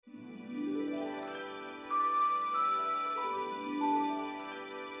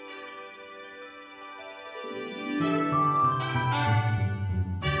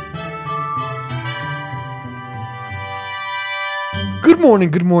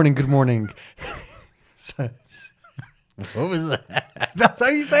morning, good morning, good morning. What was that? That's how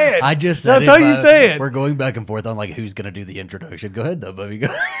you say it. I just said That's how you say it. We're going back and forth on like who's gonna do the introduction. Go ahead though, baby. Go.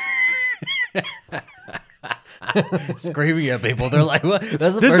 Screaming at people. They're like, "What?"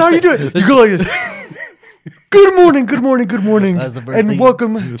 That's the This is first how you thing- do it. You go like this. Good morning, good morning, good morning. That's the first And thing-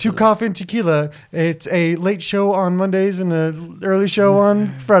 welcome to Coffee and Tequila. It's a late show on Mondays and an early show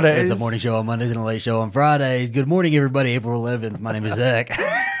on Fridays. It's a morning show on Mondays and a late show on Fridays. Good morning, everybody. April 11th. My name is Zach.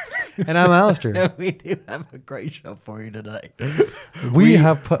 And I'm Alistair. We do have a great show for you today. We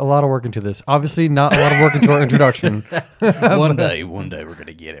have put a lot of work into this. Obviously, not a lot of work into our introduction. one day we're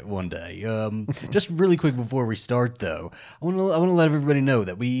gonna get it. One day. Just really quick before we start, though, I want to let everybody know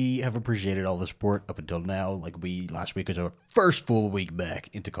that we have appreciated all the support up until now. Like last week was our first full week back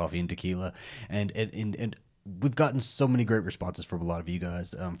into Coffee and Tequila, and we've gotten so many great responses from a lot of you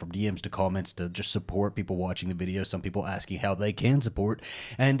guys, from DMs to comments to just support, people watching the video, some people asking how they can support.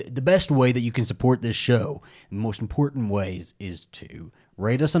 And the best way that you can support this show, the most important ways, is to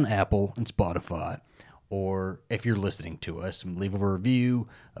rate us on Apple and Spotify. Or if you're listening to us, leave a review.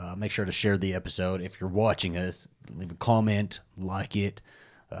 Make sure to share the episode. If you're watching us, leave a comment, like it.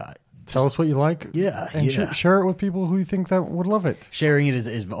 Tell us what you like. Yeah, And yeah. share it with people who you think that would love it. Sharing it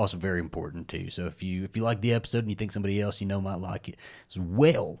is also very important too. So if you like the episode and you think somebody else you know might like it as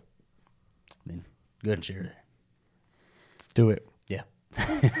well, then go ahead and share it. Let's do it. Yeah.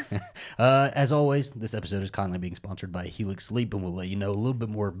 As always, this episode is kindly being sponsored by Helix Sleep, and we'll let you know a little bit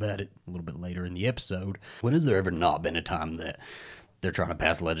more about it a little bit later in the episode. When has there ever not been a time that they're trying to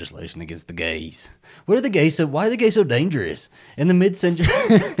pass legislation against the gays? Why are the gays so dangerous? In the mid-century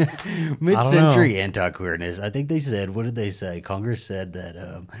anti-queerness, I think they said, what did they say? Congress said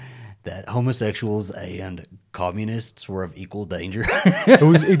that that homosexuals and communists were of equal danger.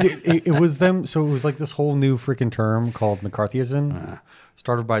 It was them. So it was like this whole new freaking term called McCarthyism,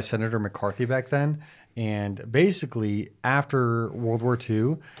 started by Senator McCarthy back then. And basically, after World War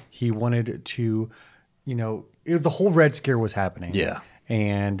II, he wanted to, the whole Red Scare was happening. Yeah.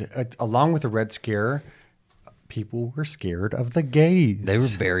 And along with the Red Scare, people were scared of the gays. They were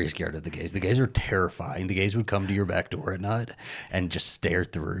very scared of the gays. The gays are terrifying. The gays would come to your back door at night and just stare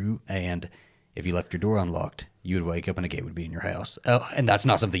through. And if you left your door unlocked, you would wake up and a gay would be in your house. Oh, and that's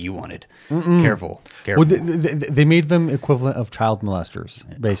not something you wanted. Careful. Well, they made them equivalent of child molesters,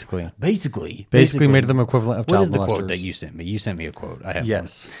 basically. Basically Made them equivalent of What child is the molesters. quote that you sent me? You sent me a quote. I have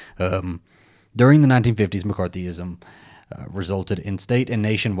Yes. one. During the 1950s, McCarthyism resulted in state and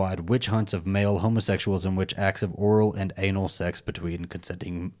nationwide witch hunts of male homosexuals in which acts of oral and anal sex between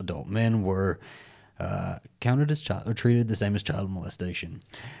consenting adult men were counted as treated the same as child molestation.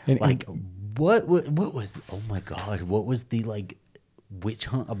 What was? Oh my gosh! What was the witch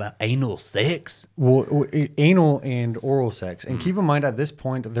hunt about anal sex? Well, anal and oral sex. And keep in mind, at this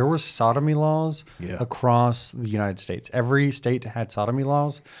point, there were sodomy laws across the United States. Every state had sodomy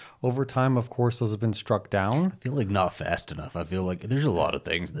laws. Over time, of course, those have been struck down. I feel like not fast enough. I feel like there's a lot of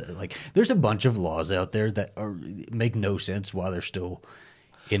things that there's a bunch of laws out there that make no sense why they're still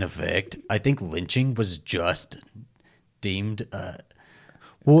in effect. I think lynching was just deemed a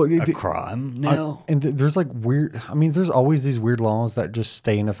crime now. And there's there's always these weird laws that just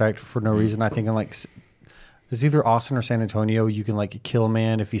stay in effect for no reason. I think it's either Austin or San Antonio. You can kill a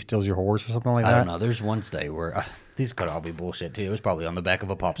man if he steals your horse or something like that. I don't know. There's one state where these could all be bullshit too. It was probably on the back of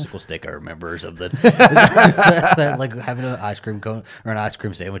a popsicle stick, I remember, or something. Like having an ice cream cone or an ice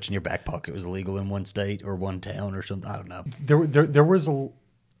cream sandwich in your back pocket was illegal in one state or one town or something. I don't know. There was a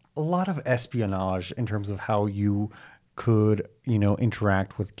lot of espionage in terms of how you could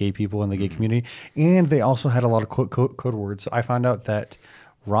interact with gay people in the gay community, and they also had a lot of code words. So I found out that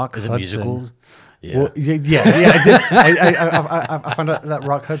Rock Hudson, musicals. Yeah. Well, I found out that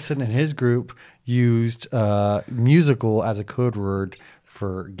Rock Hudson and his group used musical as a code word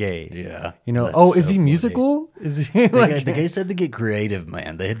for gay. Yeah. Is he musical? Is he the gays had to get creative,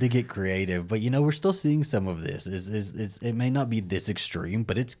 man. They had to get creative. But we're still seeing some of this. It may not be this extreme,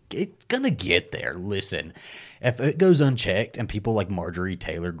 but it's gonna get there. Listen, if it goes unchecked and people like Marjorie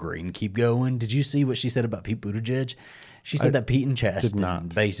Taylor Greene keep going, did you see what she said about Pete Buttigieg? She said that Pete and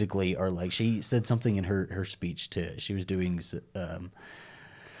Chastain basically are she said something in her speech she was doing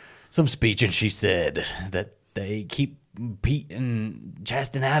some speech, and she said that they keep Pete and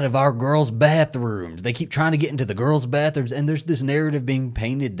Chasten out of our girls' bathrooms. They keep trying to get into the girls' bathrooms, and there's this narrative being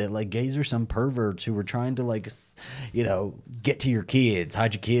painted that like gays are some perverts who were trying to like, get to your kids,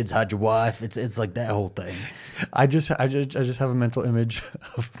 hide your wife. It's like that whole thing. I just have a mental image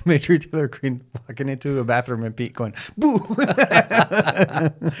of Major Taylor Greene walking into a bathroom and Pete going, boo.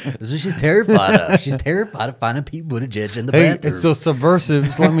 That's what she's terrified of. She's terrified of finding Pete Buttigieg in the bathroom. It's those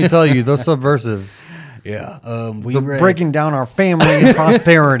subversives, let me tell you, those subversives. Yeah. They're breaking down our family and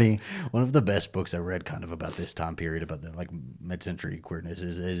prosperity. One of the best books I read kind of about this time period, about the like mid-century queerness,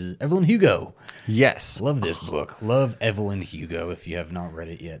 is Evelyn Hugo. Yes. Love this book. Love Evelyn Hugo. If you have not read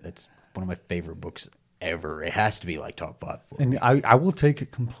it yet, that's one of my favorite books ever. It has to be like top 5 for me. And I will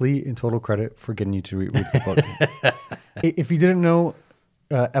take complete and total credit for getting you to read the book. If you didn't know,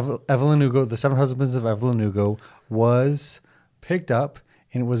 Evelyn Hugo, The Seven Husbands of Evelyn Hugo, was picked up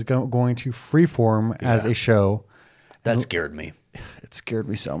and it was going to freeform as a show. That scared me. It scared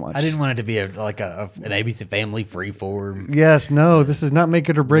me so much. I didn't want it to be an ABC Family freeform. Yes, no, this is not Make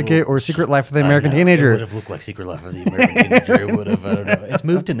It or Break It or Secret Life of the American Teenager. It would have looked like Secret Life of the American Teenager. It would have. I don't know. It's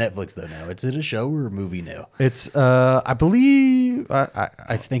moved to Netflix though now. Is it a show or a movie now? It's, I believe,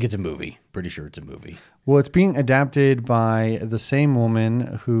 I think it's a movie. Pretty sure it's a movie. Well, it's being adapted by the same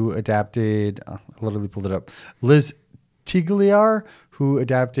woman who adapted. I literally pulled it up. Liz Tigliar, who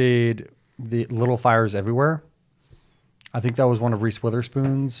adapted The Little Fires Everywhere. I think that was one of Reese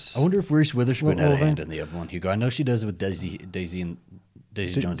Witherspoon's. I wonder if Reese Witherspoon had a hand in the Evelyn Hugo. I know she does it with Daisy Jones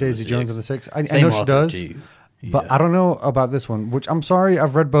and the Six. I know she does, too. But I don't know about this one. Which I'm sorry,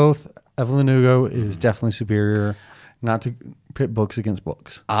 I've read both. Evelyn Hugo is definitely superior. Not to pit books against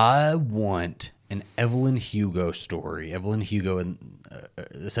books. I want an Evelyn Hugo story. Evelyn Hugo and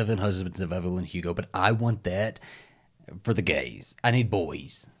The Seven Husbands of Evelyn Hugo. But I want that for the gays. I need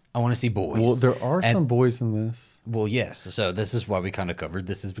boys. I want to see boys. Well, there are some boys in this. Well, yes. So this is why we kind of covered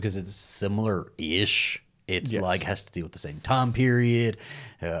this, is because it's similar-ish. It's like has to deal with the same time period,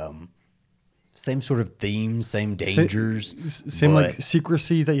 same sort of themes, same dangers. Same like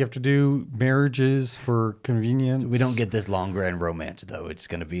secrecy that you have to do, marriages for convenience. We don't get this long grand romance, though. It's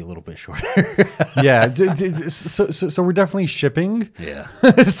going to be a little bit shorter. Yeah. So we're definitely shipping. Yeah.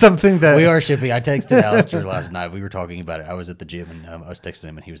 Something that... We are shipping. I texted Alistair last night. We were talking about it. I was at the gym, and I was texting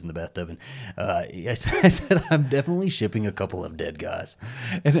him, and he was in the bathtub. And I said, I'm definitely shipping a couple of dead guys.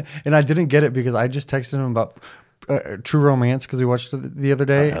 And I didn't get it because I just texted him about... True Romance, because we watched it the other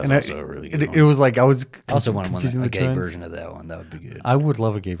day, and also really good it was like I was also want a gay version of that one. That would be good. I would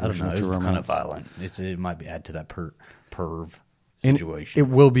love a gay version. I don't know. Of True It's Romance. kind of violent. It might be add to that perv situation. It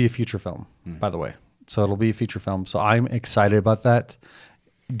will be a feature film, by the way. So it'll be a feature film. So I'm excited about that.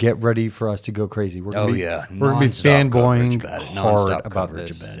 Get ready for us to go crazy. We're gonna be fanboying hard about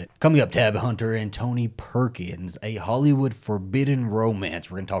this. Coming up, Tab Hunter and Tony Perkins, a Hollywood forbidden romance.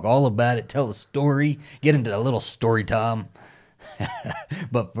 We're going to talk all about it, tell the story, get into a little story time.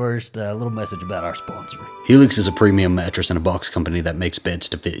 But first, a little message about our sponsor. Helix is a premium mattress and a box company that makes beds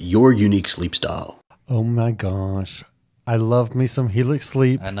to fit your unique sleep style. Oh my gosh. I love me some Helix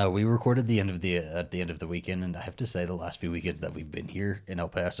Sleep. I know we recorded at the end of the weekend, and I have to say the last few weekends that we've been here in El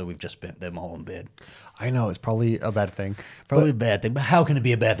Paso, we've just spent them all in bed. I know it's probably a bad thing. Probably a bad thing, but how can it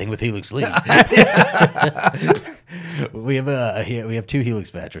be a bad thing with Helix Sleep? We have 2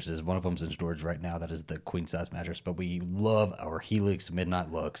 Helix mattresses. One of them's in storage right now. That is the queen size mattress, but we love our Helix Midnight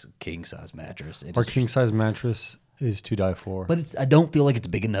Lux king size mattress. Our king size mattress is to die for. But I don't feel like it's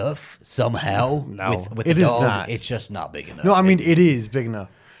big enough somehow. No, with it the is dog, not. It's just not big enough. No, I mean it is big enough.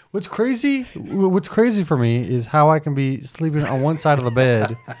 What's crazy for me is how I can be sleeping on one side of the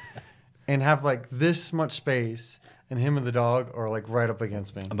bed and have like this much space, and him and the dog are like right up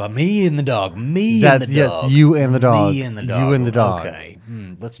against me. About me and the dog. Yes, you and the dog. Me and the dog. You and the dog. Okay.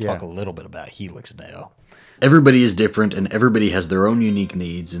 Let's talk a little bit about Helix now. Everybody is different and everybody has their own unique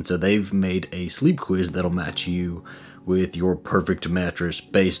needs, and so they've made a sleep quiz that'll match you with your perfect mattress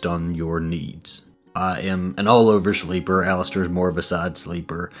based on your needs. I am an all-over sleeper. Alistair's more of a side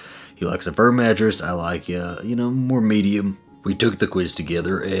sleeper. He likes a firm mattress. I like, more medium. We took the quiz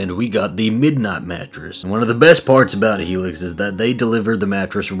together and we got the Midnight mattress. And one of the best parts about Helix is that they deliver the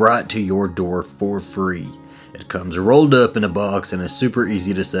mattress right to your door for free. It comes rolled up in a box and is super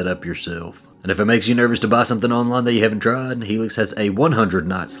easy to set up yourself. And if it makes you nervous to buy something online that you haven't tried, Helix has a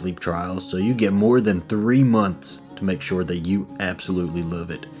 100-night sleep trial, so you get more than 3 months to make sure that you absolutely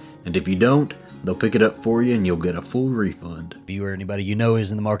love it. And if you don't, they'll pick it up for you and you'll get a full refund. If you or anybody you know is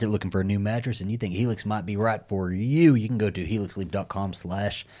in the market looking for a new mattress and you think Helix might be right for you, you can go to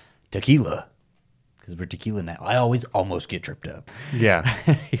helixsleep.com/tequila. because we're tequila now. I always almost get tripped up. Yeah.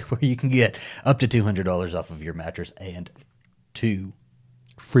 Where you can get up to $200 off of your mattress and 2.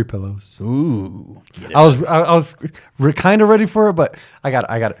 Free pillows. Ooh, get it. I was kind of ready for it, but I got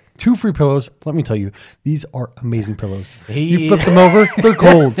it. 2 free pillows. Let me tell you, these are amazing pillows. You flip them over, they're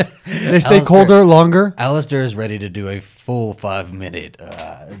cold. They stay colder longer. Alistair is ready to do a full 5-minute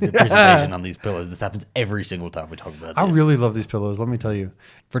presentation on these pillows. This happens every single time we talk about this. I really love these pillows. Let me tell you.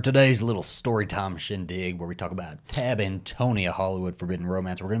 For today's little story time shindig, where we talk about Tab Antonia Hollywood Forbidden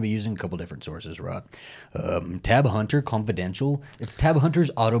Romance, we're going to be using a couple different sources, right? Tab Hunter Confidential. It's Tab Hunter's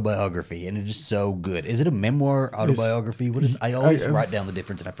autobiography, and it is so good. Is it a memoir, autobiography? What is? I always write down the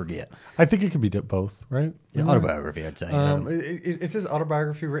difference and I forget. I think it could be both, right? Yeah, autobiography, I'd say. It says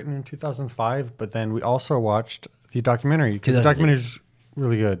autobiography written in 2005, but then we also watched the documentary because the documentary is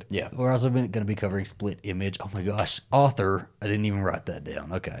really good. Yeah, we're also going to be covering Split Image. Oh my gosh, author! I didn't even write that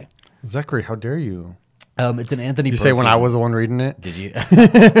down. Okay, Zachary, how dare you? It's an Anthony. You Perkins. say when I was the one reading it? Did you?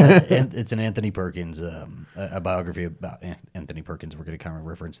 It's an Anthony Perkins, a biography about Anthony Perkins. We're going to kind of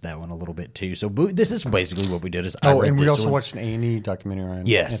reference that one a little bit too. So this is basically what we did. Is and we also watched an A&E documentary on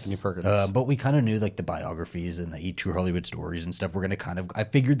Anthony Perkins. But we kind of knew like the biographies and the Eat True Hollywood Stories and stuff. We're going to kind of. I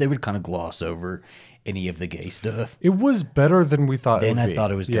figured they would kind of gloss over any of the gay stuff. It was better than we thought. Than I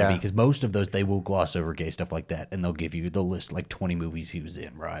thought it was going to be, because most of those they will gloss over gay stuff like that, and they'll give you the list like 20 movies he was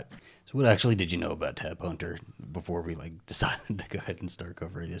in, right? So what actually did you know about Tab Hunter before we like decided to go ahead and start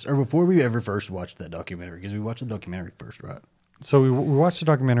covering this, or before we ever first watched that documentary? Because we watched the documentary first, right? So we watched the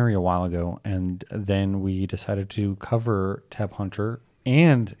documentary a while ago, and then we decided to cover Tab Hunter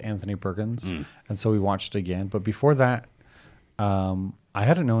and Anthony Perkins, and so we watched it again. But before that, I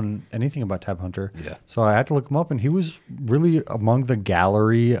hadn't known anything about Tab Hunter, so I had to look him up, and he was really among the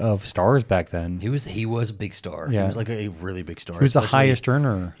gallery of stars back then. He was a big star. Yeah. He was like a really big star. He was the highest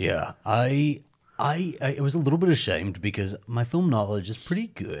earner. Yeah, I was a little bit ashamed because my film knowledge is pretty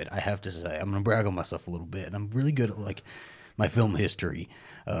good, I have to say. I'm going to brag on myself a little bit, and I'm really good at like my film history.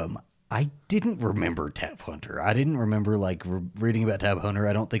 I didn't remember Tab Hunter. I didn't remember like reading about Tab Hunter.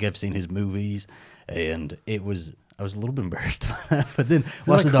 I don't think I've seen his movies, and I was a little bit embarrassed about that. But then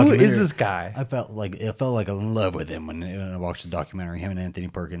watched the documentary. Who is this guy? I felt like I'm in love with him when I watched the documentary, him and Anthony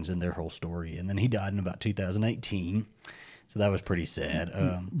Perkins and their whole story. And then he died in about 2018. So that was pretty sad.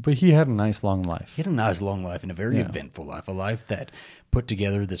 But he had a nice long life. He had a nice long life and a very eventful life, a life that put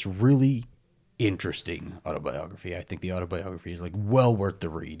together this really interesting autobiography. I think the autobiography is like well worth the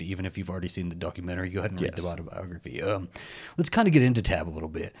read. Even if you've already seen the documentary, go ahead and read the autobiography. Let's kind of get into Tab a little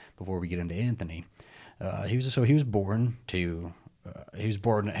bit before we get into Anthony. He was born to.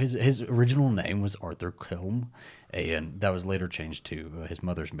 His original name was Arthur Kelm, and that was later changed to his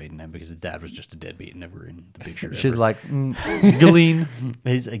mother's maiden name because his dad was just a deadbeat, never in the picture. She's like Gilleen.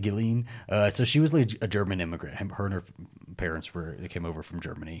 He's a Gilleen. So she was like a German immigrant. Her and her parents came over from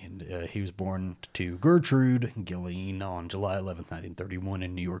Germany, and he was born to Gertrude Gilleen on July 11th, 1931,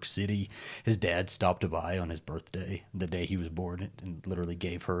 in New York City. His dad stopped by on his birthday, the day he was born, and literally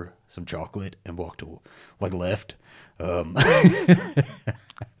gave her some chocolate and left.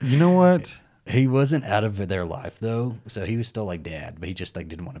 You know what? He wasn't out of their life though, so he was still like dad, but he just like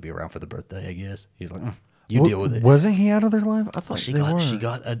didn't want to be around for the birthday. I guess he's like, you deal with it. Wasn't he out of their life? I thought she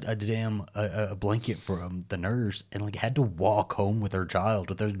got a damn a blanket from the nurse and like had to walk home with her child,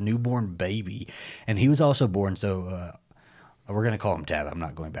 with her newborn baby, and he was also born. So we're gonna call him Tab. I'm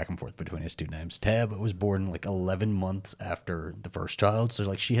not going back and forth between his two names. Tab was born like 11 months after the first child, so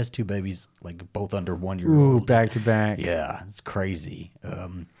like she has two babies, like both under 1 year old. Ooh, back to back. Yeah, it's crazy.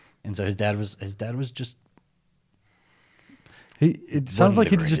 And so his dad was just. It sounds like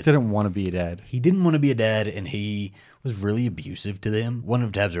he just didn't want to be a dad. He didn't want to be a dad, and he was really abusive to them. One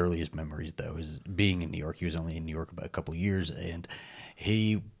of Tab's earliest memories, though, is being in New York. He was only in New York about a couple of years, and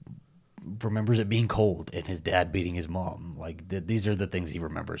he remembers it being cold and his dad beating his mom. Like these are the things he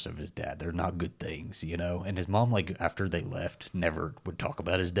remembers of his dad. They're not good things, you know. And his mom, like after they left, never would talk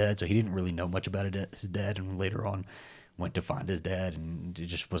about his dad, so he didn't really know much about his dad. And later on, went to find his dad, and it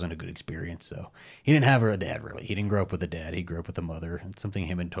just wasn't a good experience. So he didn't have a dad, really. He didn't grow up with a dad. He grew up with a mother. It's something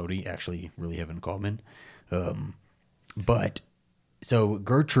him and Tony actually really have in common. But so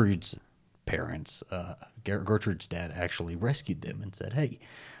Gertrude's parents, Gertrude's dad actually rescued them and said, hey,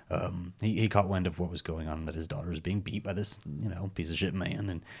 he caught wind of what was going on, that his daughter was being beat by this, piece of shit man,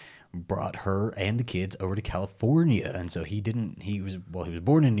 and brought her and the kids over to California. And so he was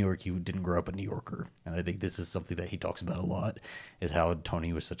born in New York. He didn't grow up a New Yorker. And I think this is something that he talks about a lot, is how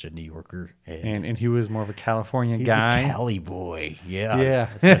Tony was such a New Yorker. And he was more of a California He's guy. a Cali boy. Yeah.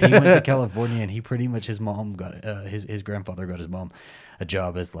 Yeah. So he went to California, and he pretty much, his mom got, his grandfather got his mom a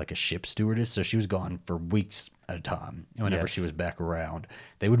job as like a ship stewardess. So she was gone for weeks at a time. And whenever she was back around,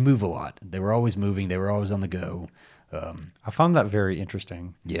 they would move a lot. They were always moving. They were always on the go. I found that very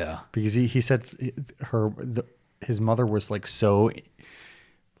interesting. Yeah. Because he said his mother was like so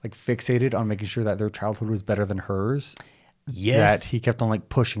like fixated on making sure that their childhood was better than hers. Yes. That he kept on like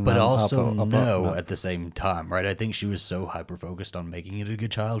pushing But them also up. at the same time, right? I think she was so hyper-focused on making it a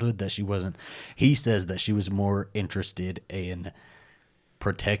good childhood that she wasn't... He says that she was more interested in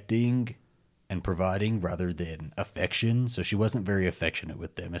protecting and providing rather than affection. So she wasn't very affectionate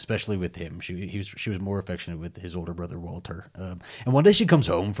with them, especially with him. She was more affectionate with his older brother Walter. And one day she comes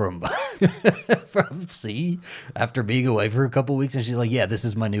home from from sea after being away for a couple weeks, and she's like, "Yeah, this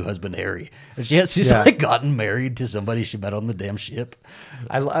is my new husband Harry." And she's like gotten married to somebody she met on the damn ship.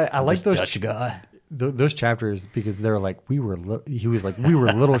 I like those Dutch guy. Those chapters, because they're like he was like we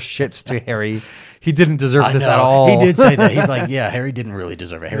were little shits to Harry. He didn't deserve this at all. He did say that. He's like, yeah, Harry didn't really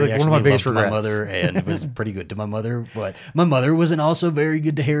deserve it. Harry like, one of my actually biggest loved my regrets. mother and was pretty good to my mother. But my mother wasn't also very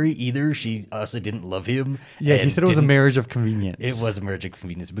good to Harry either. She also didn't love him. Yeah, he and said it was a didn't- marriage of convenience. It was a marriage of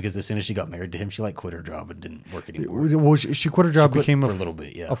convenience because as soon as she got married to him, she like quit her job and didn't work anymore. Well, she quit her job, quit became for a little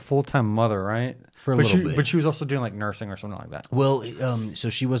bit, yeah. a full-time mother, right? For a but little bit. But she was also doing like nursing or something like that. Well, so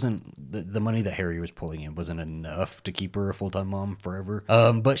she wasn't the money that Harry was pulling in wasn't enough to keep her a full time mom forever.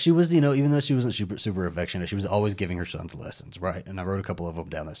 But she was, even though she wasn't super affectionate, she was always giving her sons lessons, right? And I wrote a couple of them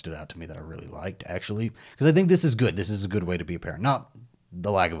down that stood out to me that I really liked, actually, because I think this is good. This is a good way to be a parent. Not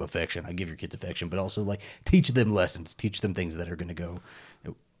the lack of affection. I give your kids affection, but also like teach them lessons, teach them things that are going to go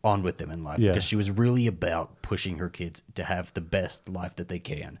on with them in life, Yeah. because she was really about pushing her kids to have the best life that they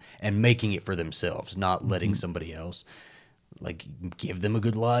can and making it for themselves, not letting somebody else like give them a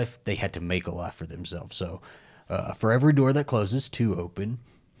good life. They had to make a life for themselves. So for every door that closes, two open.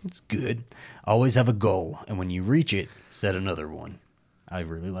 It's good. Always have a goal, and when you reach it, set another one. I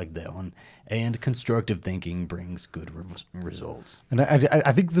really like that one. And constructive thinking brings good results. And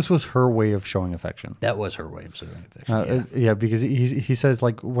I think this was her way of showing affection. That was her way of showing affection. Yeah, because he says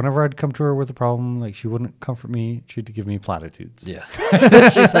like whenever I'd come to her with a problem, like she wouldn't comfort me, she'd give me platitudes. Yeah.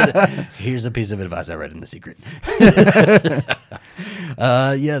 She said, here's a piece of advice I read in The Secret.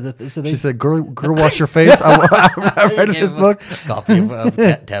 So they She said, "Girl, wash your face." I read gave this him book. Copy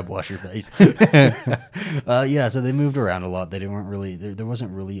of Tab Wash Your Face. So they moved around a lot. They didn't really there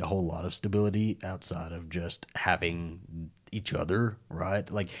wasn't really a whole lot of stability outside of just having each other,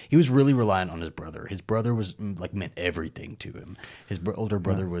 right? Like he was really reliant on his brother. His brother was like meant everything to him. His older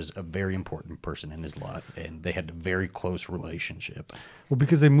brother was a very important person in his life, and they had a very close relationship. Well,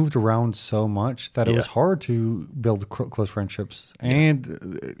 because they moved around so much that it was hard to build close friendships.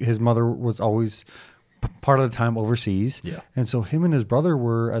 And his mother was always part of the time overseas. Yeah. And so him and his brother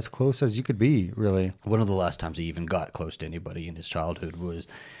were as close as you could be, really. One of the last times he even got close to anybody in his childhood was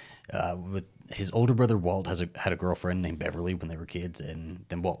with his older brother Walt had a girlfriend named Beverly when they were kids, and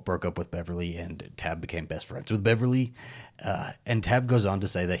then Walt broke up with Beverly, and Tab became best friends with Beverly. And Tab goes on to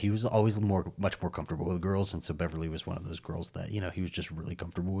say that he was always much more comfortable with girls, and so Beverly was one of those girls that he was just really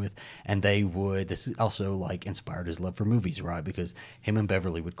comfortable with. And this also like inspired his love for movies, right? Because him and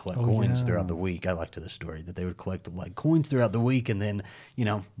Beverly would collect coins throughout the week. I liked this story that they would collect like coins throughout the week, and then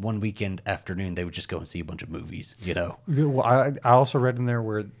one weekend afternoon they would just go and see a bunch of movies. Well, I also read in there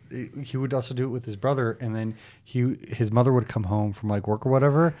where he would also do it with his brother, and then his mother would come home from like work or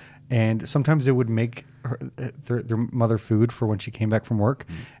whatever, and sometimes they would make their mother food for when she came back from work,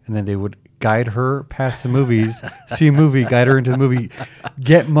 and then they would guide her past the movies, see a movie, guide her into the movie,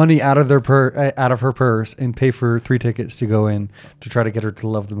 get money out of out of her purse, and pay for 3 tickets to go in to try to get her to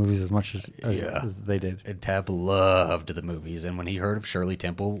love the movies as much as they did. And Tab loved the movies, and when he heard of Shirley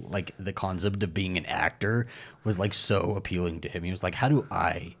Temple, like the concept of being an actor was like so appealing to him. He was like, "How do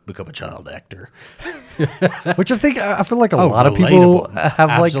I become a child actor?" Which I feel like a lot of people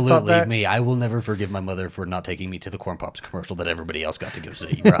have like thought absolutely that. me. I will never forgive my mother for not taking me to the Corn Pops commercial that everybody else got to go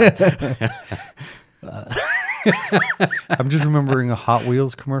see. Right? I'm just remembering a Hot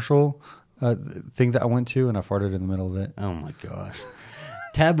Wheels commercial thing that I went to, and I farted in the middle of it. Oh my gosh.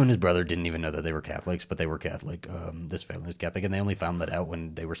 Tab and his brother didn't even know that they were Catholics, but they were Catholic. This family was Catholic, and they only found that out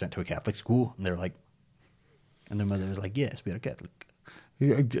when they were sent to a Catholic school. And they're like, and their mother was like, "Yes, we are Catholic."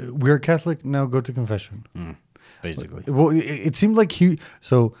 We're Catholic, now go to confession. Basically. Well, it seemed like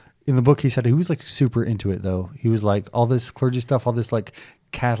so in the book he said he was like super into it though. He was like all this clergy stuff, all this like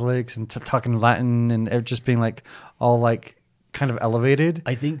Catholics and talking Latin and it just being like all like kind of elevated.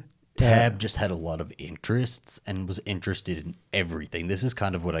 I think Tab just had a lot of interests and was interested in everything. This is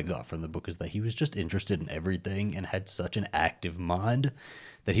kind of what I got from the book, is that he was just interested in everything and had such an active mind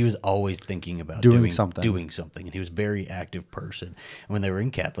that he was always thinking about doing something. And he was a very active person. And when they were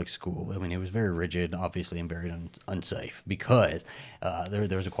in Catholic school, I mean, it was very rigid, obviously, and very unsafe because there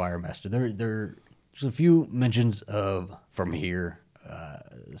was a choir master. There's a few mentions of, from here,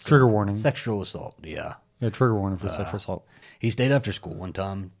 Trigger warning. Sexual assault, yeah. Yeah, trigger warning for sexual assault. He stayed after school one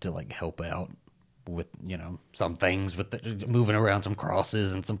time to like help out with, you know, some things with moving around some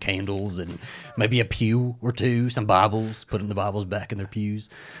crosses and some candles and maybe a pew or two, some Bibles, putting the Bibles back in their pews.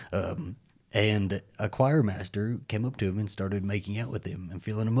 And a choir master came up to him and started making out with him and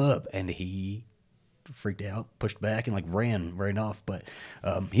feeling him up. And he freaked out, pushed back, and like ran off. But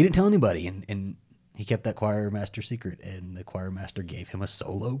he didn't tell anybody. And he kept that choir master secret. And the choir master gave him a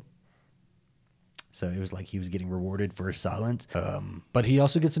solo. So it was like he was getting rewarded for his silence. But he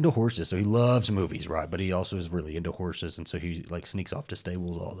also gets into horses. So he loves movies, right? But he also is really into horses. And so he like sneaks off to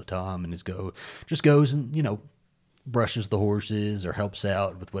stables all the time and just goes and, you know, brushes the horses or helps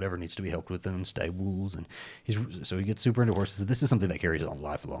out with whatever needs to be helped with in stables. And so he gets super into horses. This is something that carries on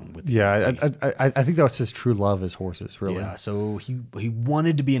lifelong with Yeah, I think that was his true love is horses, really. Yeah, so he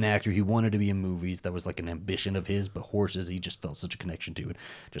wanted to be an actor. He wanted to be in movies. That was like an ambition of his. But horses, he just felt such a connection to and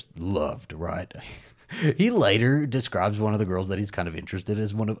just loved, right? He later describes one of the girls that he's kind of interested in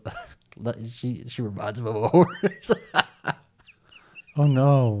as one of... she reminds him of a horse. Oh,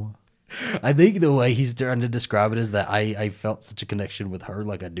 no. I think the way he's trying to describe it is that I felt such a connection with her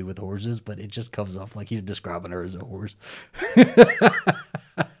like I do with horses, but it just comes off like he's describing her as a horse.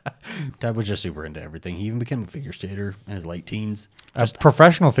 Tab was just super into everything. He even became a figure skater in his late teens. A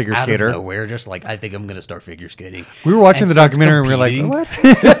professional figure Out skater. of nowhere, just like, I think I'm going to start figure skating. We were watching And the starts documentary and we were like,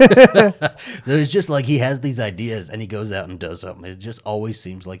 competing. what? So it's just like he has these ideas and he goes out and does something. It just always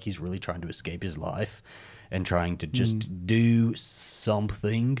seems like he's really trying to escape his life and trying to just do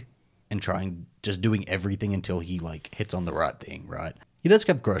something and doing everything until he like hits on the right thing, right? He does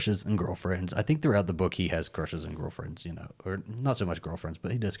have crushes and girlfriends. I think throughout the book he has crushes and girlfriends, you know, or not so much girlfriends,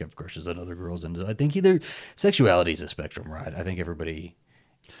 but he does have crushes on other girls. And I think either sexuality is a spectrum, right? I think everybody.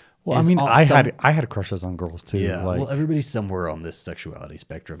 Well, I mean, I had crushes on girls too. Yeah, like, well, everybody's somewhere on this sexuality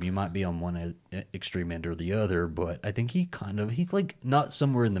spectrum. You might be on one extreme end or the other, but I think he's like not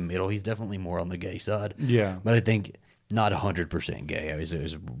somewhere in the middle. He's definitely more on the gay side. Yeah. But I think not 100% gay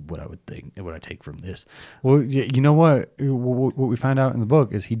is what I would think, what I take from this. Well, you know what? What we find out in the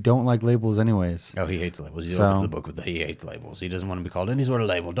book is he don't like labels anyways. Oh, he hates labels. He opens the book with he hates labels. He doesn't want to be called any sort of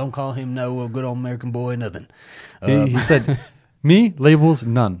label. Don't call him no good old American boy, nothing. He said, me, labels,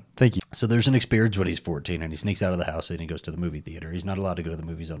 none. Thank you. So there's an experience when he's 14 and he sneaks out of the house and he goes to the movie theater. He's not allowed to go to the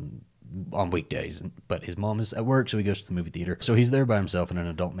movies on weekdays, but his mom is at work, so he goes to the movie theater. So he's there by himself and an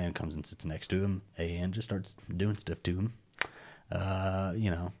adult man comes and sits next to him and just starts doing stuff to him.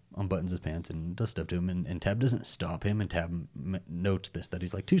 You know, unbuttons his pants and does stuff to him. And Tab doesn't stop him. And Tab notes that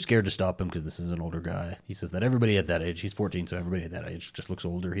he's like too scared to stop him because this is an older guy. He says that everybody at that age, he's 14, so everybody at that age just looks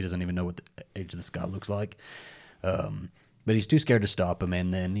older. He doesn't even know what the age this guy looks like. But he's too scared to stop him.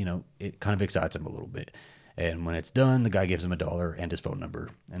 And then, you know, it kind of excites him a little bit. And when it's done, the guy gives him $1 and his phone number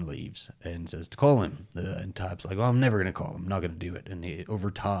and leaves and says to call him. And Tab's like, well, I'm never going to call him. I'm not going to do it. And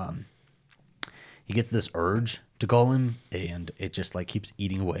over time, he gets this urge to call him, and it just like keeps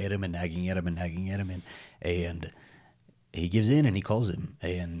eating away at him and nagging at him and nagging at him, and he gives in and he calls him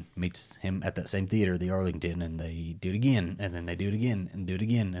and meets him at that same theater, the Arlington, and they do it again, and then they do it again and do it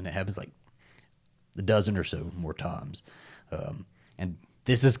again, and it happens like a dozen or so more times, and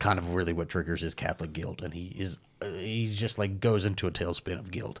this is kind of really what triggers his Catholic guilt, and he just like goes into a tailspin of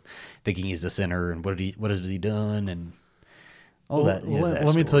guilt, thinking he's a sinner and what has he done and. Let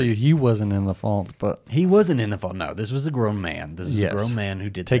me tell you, he wasn't in the fault, but he wasn't in the fault. No, this was a grown man. This is a grown man who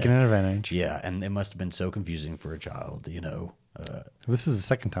did taking an advantage. Yeah, and it must have been so confusing for a child, you know. This is the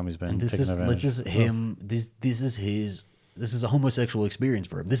second time he's been taking advantage. This is him. This is a homosexual experience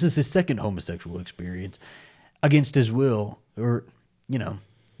for him. This is his second homosexual experience against his will, or you know,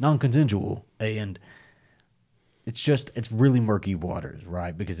 non-consensual, and. It's really murky waters,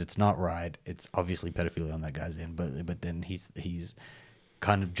 right? Because it's not right. It's obviously pedophilia on that guy's end, but then he's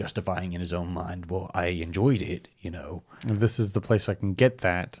kind of justifying in his own mind, well, I enjoyed it, you know. And this is the place I can get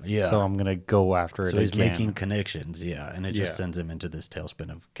that, so I'm going to go after it. So he's making connections, and it just sends him into this tailspin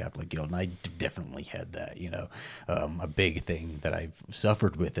of Catholic guilt. And I definitely had that, you know. A big thing that I've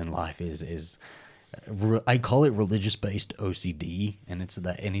suffered with in life is I call it religious-based OCD, and it's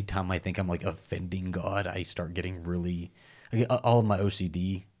that anytime I think I'm like offending God, I start getting all of my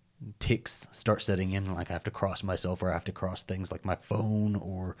OCD ticks start setting in. Like I have to cross myself, or I have to cross things like my phone,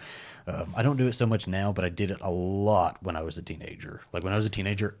 or I don't do it so much now, but I did it a lot when I was a teenager. Like when I was a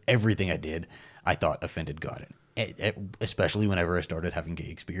teenager, everything I did, I thought offended God. Especially whenever I started having gay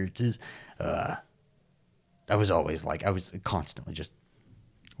experiences, I was constantly just.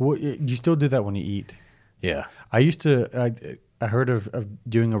 Well, you still do that when you eat. Yeah. I used to. I heard of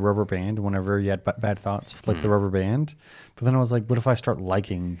doing a rubber band whenever you had bad thoughts. Flick the rubber band, but then I was like, what if I start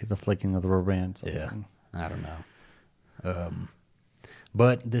liking the flicking of the rubber band? So Yeah. I don't know.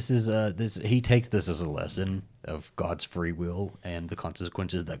 But he takes this as a lesson of God's free will and the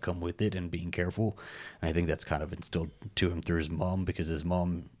consequences that come with it, and being careful. And I think that's kind of instilled to him through his mom, because his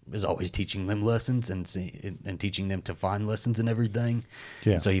mom is always teaching them lessons and teaching them to find lessons in everything.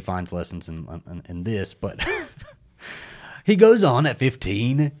 Yeah. And so he finds lessons in this, but he goes on at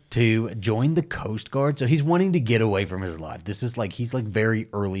 15 to join the Coast Guard. So he's wanting to get away from his life. This is like, he's like very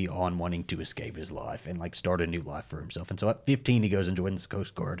early on wanting to escape his life and like start a new life for himself. And so at 15, he goes and joins the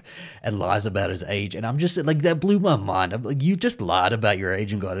Coast Guard and lies about his age. And I'm just like, that blew my mind. I'm like, you just lied about your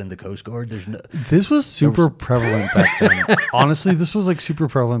age and got in the Coast Guard. This was super prevalent back then. Honestly, this was like super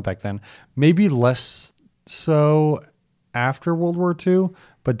prevalent back then. Maybe less so after World War II,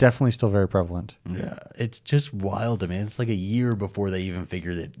 but definitely still very prevalent. Yeah, it's just wild to me. It's like a year before they even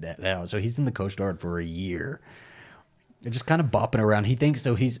figured that out. So he's in the Coast Guard for a year. They're just kind of bopping around. He thinks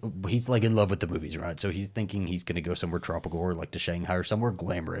so. He's like in love with the movies, right? So he's thinking he's going to go somewhere tropical, or like to Shanghai or somewhere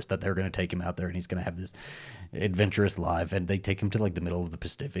glamorous, that they're going to take him out there and he's going to have this adventurous life. And they take him to like the middle of the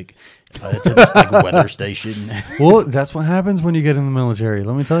Pacific, to this like weather station. Well, that's what happens when you get in the military.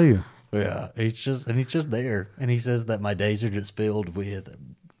 Let me tell you. Yeah, he's just there, and he says that my days are just filled with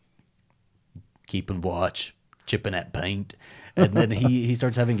keeping watch, chipping at paint, and then he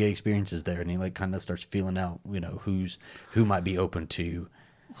starts having gay experiences there, and he like kind of starts feeling out, who might be open to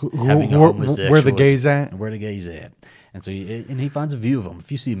having a homosexual, where the gays at, and so he finds a few of them, a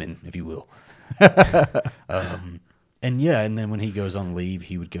few seamen, if you will, and then when he goes on leave,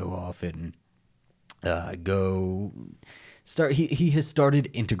 he would go off and he has started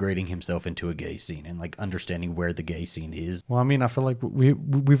integrating himself into a gay scene and like understanding where the gay scene is. Well, I mean, I feel like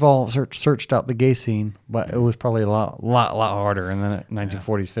we've all searched out the gay scene, but it was probably a lot harder in the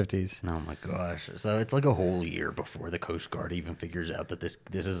 1940s, 50s. Oh my gosh! So it's like a whole year before the Coast Guard even figures out that this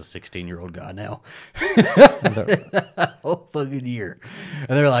is a 16-year-old guy now. A whole fucking year,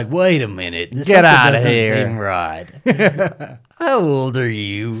 and they're like, "Wait a minute, Get out of doesn't here. seem right. How old are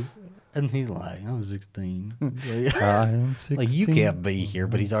you?" And he's like, I'm 16. I'm 16. Like, you can't be here,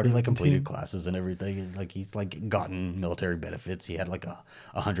 but he's already like completed classes and everything. Like, he's like gotten military benefits. He had like a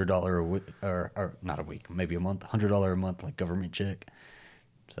 $100 a week, or not a week, maybe a month, $100 a month, like government check.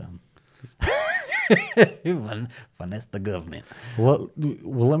 So, finesse the government. Well,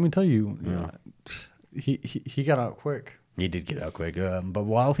 let me tell you, he got out quick. He did get out quick, but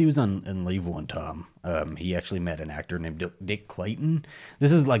while he was on leave one time, he actually met an actor named Dick Clayton.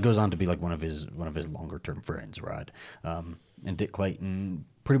 This is like goes on to be like one of his longer term friends, right? And Dick Clayton,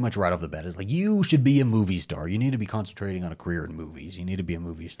 pretty much right off the bat, is like, you should be a movie star. You need to be concentrating on a career in movies. You need to be a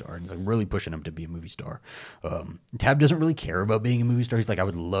movie star. And he's like really pushing him to be a movie star. Tab doesn't really care about being a movie star. He's like, I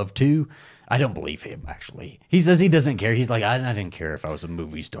would love to. I don't believe him, actually. He says he doesn't care. He's like, I didn't care if I was a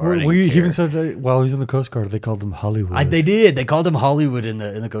movie star. He even said that while he was in the Coast Guard, they called him Hollywood. They did. They called him Hollywood in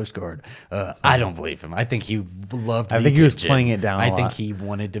the Coast Guard. I don't believe him. I think he loved. I think he was playing it down. I think he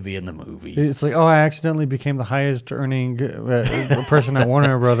wanted to be in the movies. It's like, I accidentally became the highest earning person at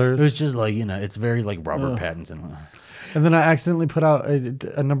Warner Brothers. It was just like, it's very like Robert Pattinson. And then I accidentally put out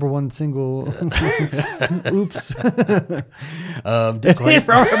a number one single. Oops. Dick Clayton,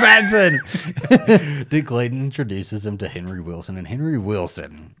 Robert Pattinson. Dick Clayton introduces him to Henry Wilson, and Henry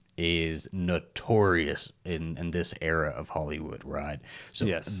Wilson is notorious in this era of Hollywood, right? So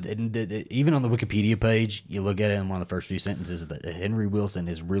yes. Even on the Wikipedia page, you look at it in one of the first few sentences that Henry Wilson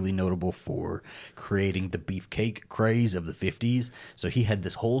is really notable for creating the beefcake craze of the 50s. So he had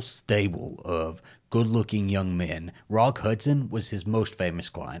this whole stable of good-looking young men. Rock Hudson was his most famous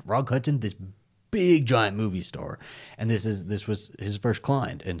client. Rock Hudson, this big giant movie star, and this was his first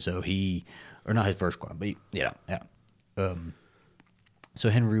client, and so not his first client, but so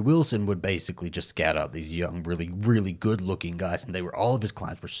Henry Wilson would basically just scout out these young, really, really good-looking guys, and all of his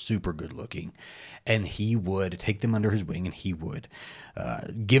clients were super good-looking, and he would take them under his wing, and he would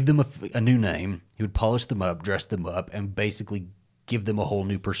give them a new name. He would polish them up, dress them up, and basically give them a whole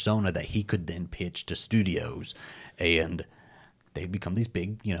new persona that he could then pitch to studios, and they'd become these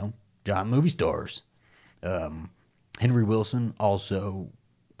big, giant movie stars. Henry Wilson also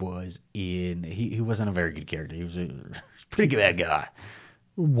was in. He wasn't a very good character. He was a pretty bad guy.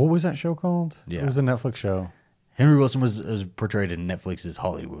 What was that show called? Yeah. It was a Netflix show. Henry Wilson was portrayed in Netflix's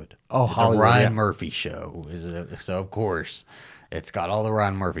Hollywood. Oh, it's Hollywood, a Ryan yeah. Murphy show. So of course, it's got all the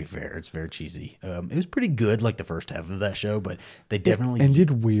Ryan Murphy fare. It's very cheesy. It was pretty good, like the first half of that show, but they definitely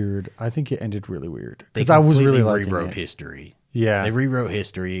Ended weird. I think it ended really weird. they Because I was really completely liking rewrote it. history. Yeah. They rewrote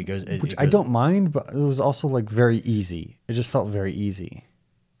history. It goes. Which I don't mind, but it was also like very easy. It just felt very easy.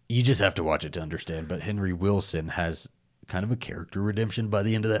 You just have to watch it to understand. But Henry Wilson has kind of a character redemption by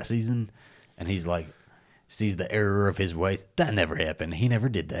the end of that season, and he's like sees the error of his ways. That never happened. He never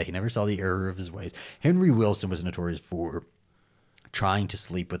did that. He never saw the error of his ways. Henry Wilson was notorious for trying to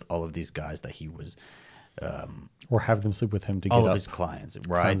sleep with all of these guys that he was Or have them sleep with him to get all up. of his clients,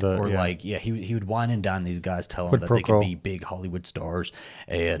 right? Kinda, Or yeah. like, yeah, he would wine and dine these guys, tell them Quid that pro they could quo. be big Hollywood stars,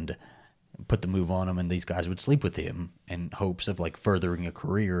 and put the move on them, and these guys would sleep with him in hopes of like furthering a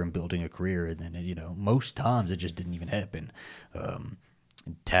career and building a career, and then most times it just didn't even happen.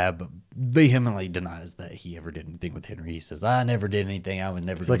 Tab vehemently denies that he ever did anything with Henry. He says, "I never did anything. I was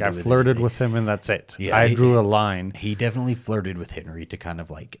never." It's like gonna I do flirted anything." with him and that's it. Yeah, I he- drew a line. He definitely flirted with Henry to kind of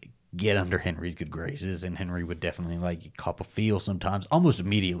like get under Henry's good graces, and Henry would definitely like cop a feel sometimes. Almost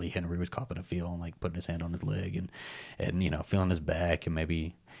immediately, Henry was copping a feel and like putting his hand on his leg and feeling his back and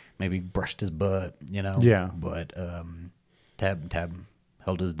maybe brushed his butt, Yeah. But Tab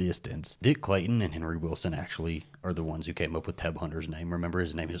held his distance. Dick Clayton and Henry Wilson actually are the ones who came up with Tab Hunter's name. Remember,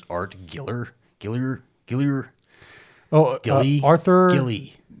 his name is Art Giller. Oh, Gilly. Arthur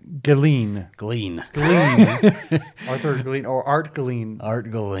Gilly. Galeen. Glean. Arthur Galeen or Art Galeen. Art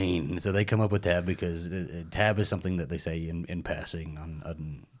Galeen. So they come up with Tab because Tab is something that they say in passing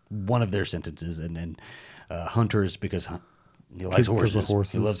on one of their sentences, and then Hunter is because he likes 'Cause of horses.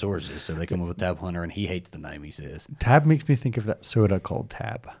 horses. He loves horses. So they come up with Tab Hunter, and he hates the name, he says. Tab makes me think of that soda called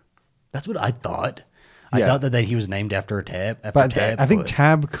Tab. That's what I thought. I Yeah. thought that he was named after a tab. But Tab, I think but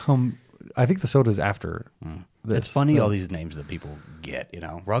Tab I think the soda's after. This. it's funny all these names that people get.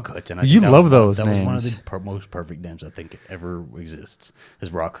 Rock Hudson. I You think that love was those That was one of names. the most perfect names I think ever exists.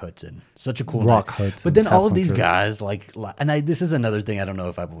 Is Rock Hudson. Such a cool Rock name. Hudson, But then Tab all of these Hunter. guys this is another thing I don't know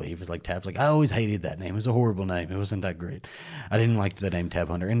if I believe is like Tab's like I always hated that name. It was a horrible name. It wasn't that great. I didn't like the name Tab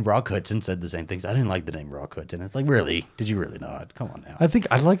Hunter. And Rock Hudson said the same things. I didn't like the name Rock Hudson. It's like really? Did you really not? Come on now. I think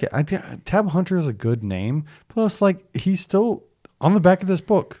I like it. Tab Hunter is a good name. Plus, like he's still on the back of this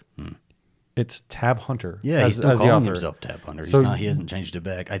book. It's Tab Hunter. Yeah, he's still as the calling author. himself Tab Hunter. So- He hasn't changed it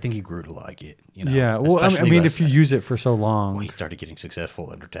back. I think he grew to like it. Yeah, well, I especially mean, by if you use it for so long, he started getting successful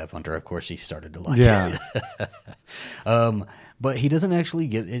under Tab Hunter, of course he started to like yeah, it. But he doesn't actually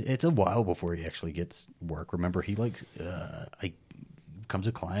get it's a while before he actually gets work. Remember, he becomes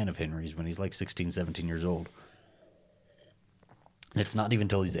a client of Henry's when he's like 16, 17 years old. And it's not even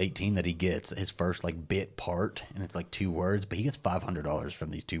until he's 18 that he gets his first like bit part, and it's like 2 words, but he gets $500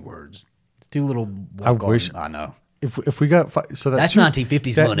 from these 2 words. It's 2 little wish- I know. if we got so That's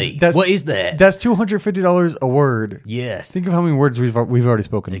 1950s money. That's, What is that? That's $250 a word. Yes. Think of how many words we've already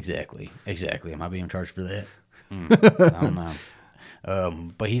spoken. Exactly. Am I being charged for that? I don't know.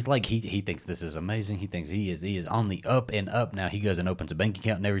 But he's like he thinks this is amazing. He thinks he is on the up and up now. He goes and opens a bank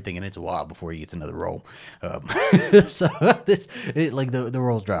account and everything, and it's a while before he gets another role. So the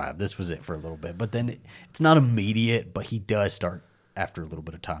roles dry up. This was it for a little bit, but then it's not immediate. But he does start after a little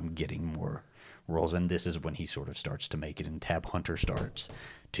bit of time getting more roles, and this is when he sort of starts to make it. And Tab Hunter starts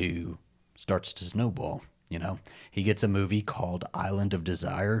to snowball. He gets a movie called Island of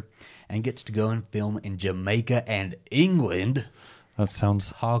Desire and gets to go and film in Jamaica and England. That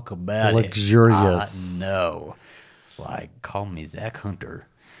sounds Talk about luxurious. it. I know. Like, call me Zach Hunter.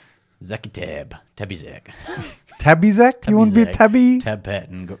 Zacky Tab. Tabby Zach. Tabby Zach. You want to be a Zach. Tabby? Tab Pat.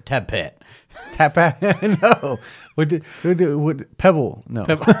 Tab Pat. No. What Pebble? No.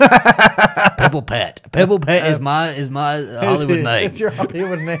 Pebble Pat. Pebble Pat is my Hollywood name. It's your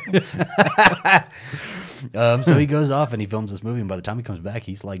Hollywood name. So he goes off and he films this movie, and by the time he comes back,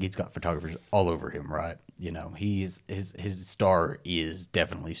 he's got photographers all over him, right? His star is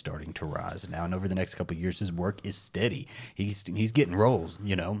definitely starting to rise now, and over the next couple of years, his work is steady. He's getting roles,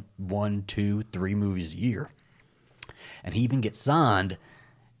 1, 2, 3 movies a year, and he even gets signed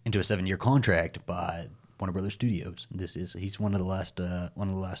into a 7-year contract by Warner Brothers Studios. He's one of the last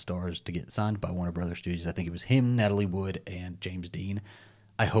stars to get signed by Warner Brothers Studios. I think it was him, Natalie Wood, and James Dean.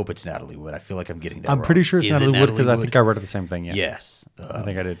 I hope it's Natalie Wood. I feel like I'm getting that wrong. I'm pretty sure it's Is it Natalie Wood because I think I read the same thing. Yeah. Yes. I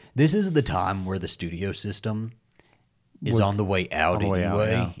think I did. This is the time where the studio system is on the way out on the way out,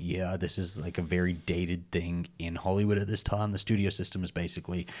 anyway. yeah. Yeah, this is like a very dated thing in Hollywood at this time. The studio system is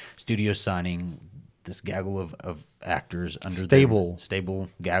basically studios signing this gaggle of actors under stable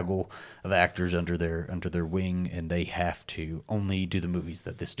gaggle of actors under their wing, and they have to only do the movies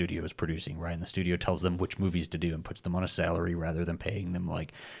that the studio is producing, right? And the studio tells them which movies to do and puts them on a salary rather than paying them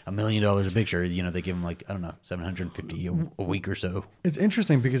like $1 million a picture. You know, they give them like, I don't know, $750 a week or so. It's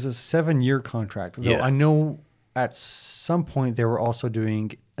interesting because it's a 7-year contract. Though Yeah. I know at some point they were also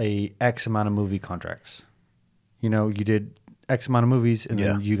doing a X amount of movie contracts. You know, you did X amount of movies and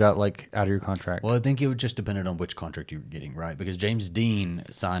then you got like out of your contract. Well, I think it would just depend on which contract you were getting, right? Because James Dean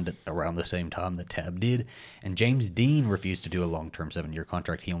signed around the same time that Tab did, and James Dean refused to do a long-term 7-year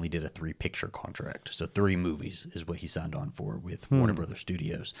contract. He only did a 3-picture contract, so 3 movies is what he signed on for with Warner Brothers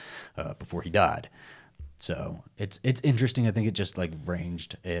Studios before he died. So it's interesting. I think it just like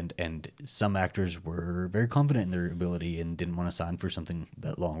ranged, and some actors were very confident in their ability and didn't want to sign for something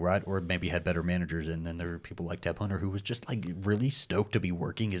that long, right? Or maybe had better managers. And then there were people like Tab Hunter who was just like really stoked to be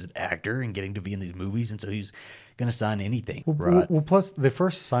working as an actor and getting to be in these movies, and so he's gonna sign anything, right? Well, plus they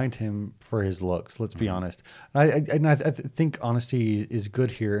first signed him for his looks. Let's be honest. I think honesty is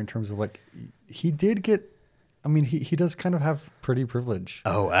good here in terms of like he did get. I mean, he does kind of have pretty privilege.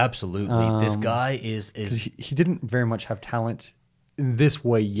 Oh, absolutely. This guy is He didn't very much have talent in this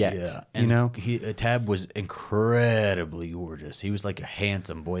way yet. yeah, you know, Tab was incredibly gorgeous. He was like a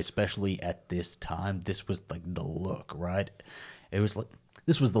handsome boy, especially at this time. This was like the look, right? It was like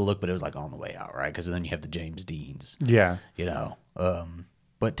this was the look, but it was like on the way out, right? Because then you have the James Deans, yeah. you know.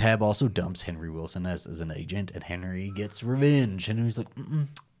 But Tab also dumps Henry Wilson as an agent, and Henry gets revenge. Henry's like,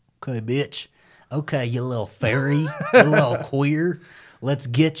 okay, bitch. Okay, you little fairy, you little queer. Let's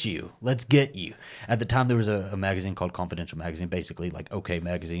get you. Let's get you. At the time, there was a magazine called Confidential Magazine, basically like OK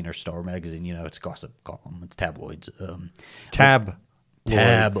Magazine or Star Magazine. You know, it's gossip column. It's tabloids.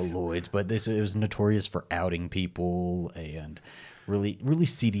 Tabloids. But it was notorious for outing people and really, really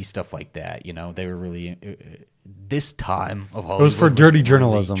seedy stuff like that. You know, they were really this time of Hollywood. It was for dirty really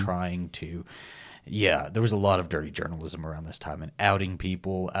journalism. Trying to. Yeah, there was a lot of dirty journalism around this time and outing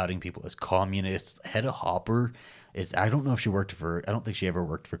people as communists. Hedda Hopper I don't know if she worked for, I don't think she ever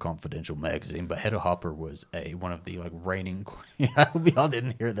worked for Confidential Magazine, but Hedda Hopper was one of the like reigning, I hope y'all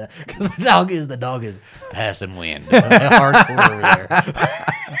didn't hear that, because the dog is passing wind. Hardcore over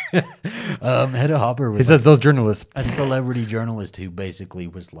there. Hedda Hopper was He says those journalists. a celebrity journalist who basically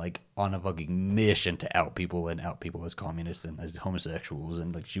was like on a fucking mission to out people as communists and as homosexuals,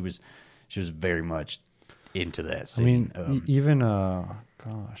 and like she was very much into that I scene. mean, even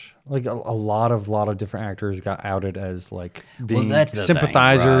like a lot of different actors got outed as like being that's the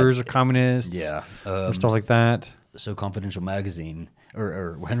sympathizers thing, or communists, yeah, or stuff like that. So Confidential Magazine,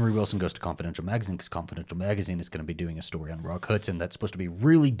 or Henry Wilson goes to Confidential Magazine because Confidential Magazine is going to be doing a story on Rock Hudson that's supposed to be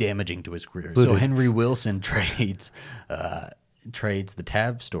really damaging to his career. So Henry Wilson trades the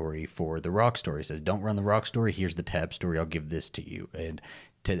Tab story for the Rock story. He says, don't run the Rock story. Here's the Tab story. I'll give this to you. And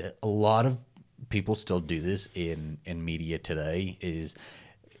a lot of people still do this in media today, is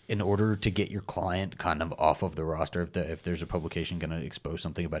in order to get your client kind of off of the roster, if there's a publication going to expose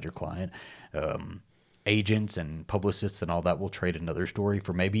something about your client, agents and publicists and all that will trade another story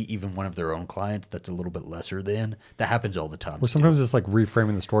for maybe even one of their own clients that's a little bit lesser than. That happens all the time. Well, sometimes it's like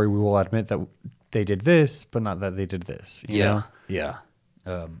reframing the story. We will admit that they did this, but not that they did this. You know? Yeah.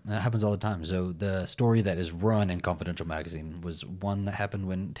 That happens all the time. So the story that is run in Confidential Magazine was one that happened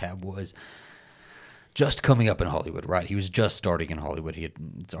when Tab was just coming up in Hollywood, right? He was just starting in Hollywood.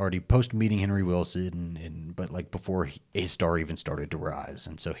 It's already post meeting Henry Wilson, but like before his star even started to rise.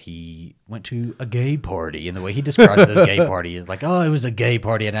 And so he went to a gay party, and the way he describes this gay party is like, oh, it was a gay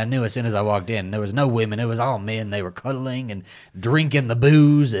party, and I knew as soon as I walked in, there was no women, it was all men. They were cuddling and drinking the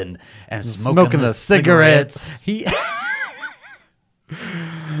booze and smoking the cigarettes.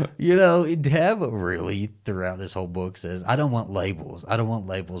 You know, Tab really, throughout this whole book, says, I don't want labels.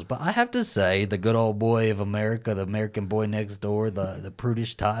 But I have to say, the good old boy of America, the American boy next door, the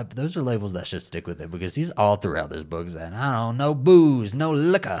prudish type, those are labels that should stick with it, because he's all throughout this book saying, I don't know, booze, no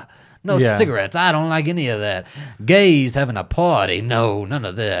liquor, no cigarettes. I don't like any of that. Gays having a party. No, none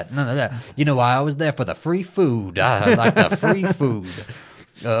of that. You know why? I was there for the free food. I like the free food.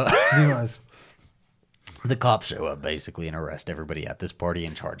 The cops show up basically and arrest everybody at this party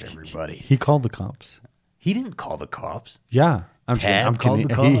and charge everybody. He called the cops. He didn't call the cops. Yeah. I'm Tab called kidding.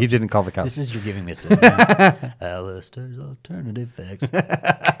 the cops? He didn't call the cops. This is you're giving me Alistair's alternative facts.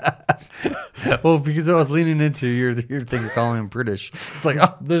 Well, because I was leaning into your thing of calling him British. It's like,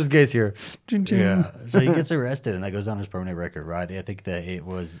 oh, there's gays here. Ching, ching. Yeah. So he gets arrested, and that goes on his permanent record, right? I think that it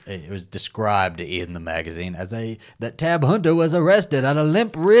was described in the magazine as that Tab Hunter was arrested at a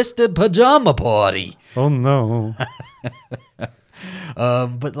limp-wristed pajama party. Oh no.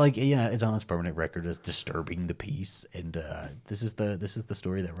 But like, it's on his permanent record as disturbing the peace, and this is the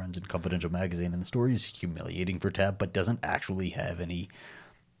story that runs in Confidential magazine, and the story is humiliating for Tab, but doesn't actually have any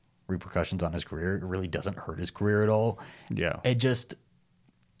repercussions on his career. It really doesn't hurt his career at all. Yeah. It just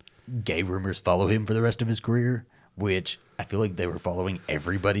gay rumors follow him for the rest of his career, which I feel like they were following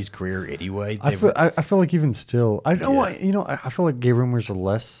everybody's career anyway. I feel like even still, I don't. I feel like gay rumors are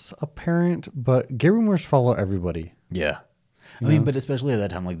less apparent, but gay rumors follow everybody. Yeah. I mean, but especially at that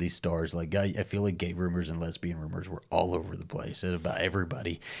time, like these stars, like I feel like gay rumors and lesbian rumors were all over the place and about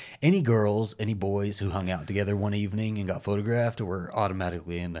everybody. Any girls, any boys who hung out together one evening and got photographed were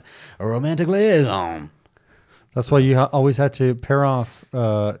automatically in a romantic liaison. That's why you always had to pair off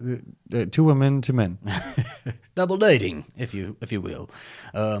 2 women, 2 men. Double dating, if you will.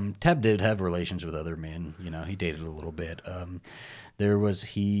 Tab did have relations with other men. He dated a little bit.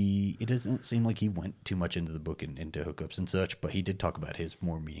 It doesn't seem like he went too much into the book and into hookups and such, but he did talk about his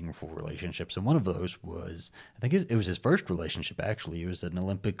more meaningful relationships. And one of those was, I think it was his first relationship, actually. It was an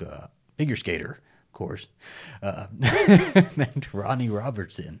Olympic figure skater, of course, named Ronnie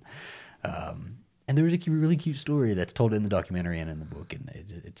Robertson. And there was a really cute story that's told in the documentary and in the book, and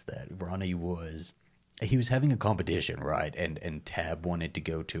it's that Ronnie was having a competition, right? And Tab wanted to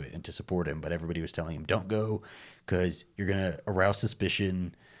go to it and to support him, but everybody was telling him, don't go because you're going to arouse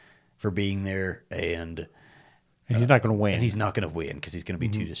suspicion for being there, and he's not going to win. And he's not going to win because he's going to be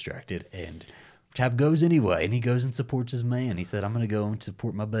too distracted. And Tab goes anyway, and he goes and supports his man. He said, I'm going to go and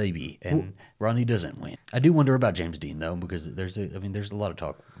support my baby. And Ronnie doesn't win. I do wonder about James Dean, though, because there's a lot of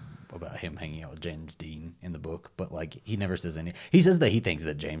talk about him hanging out with James Dean in the book, but like he never says any. He says that he thinks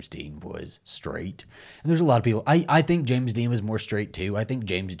that James Dean was straight, and there's a lot of people. I think James Dean was more straight too. I think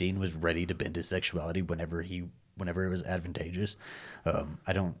James Dean was ready to bend his sexuality whenever it was advantageous.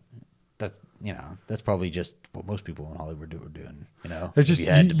 That's probably just what most people in Hollywood were doing. It's just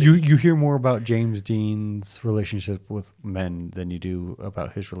you hear more about James Dean's relationship with men than you do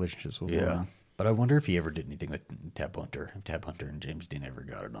about his relationships with women. But I wonder if he ever did anything with Tab Hunter. If Tab Hunter and James Dean ever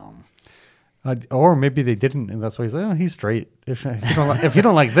got it on. Or maybe they didn't, and that's why he's like, oh, he's straight. If you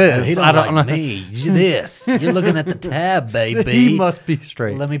don't like this, he don't like me. This. You're looking at the tab, baby. He must be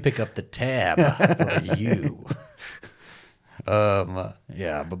straight. Let me pick up the tab for you.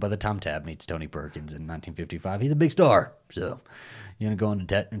 But by the time Tab meets Tony Perkins in 1955, he's a big star. So, you want to go on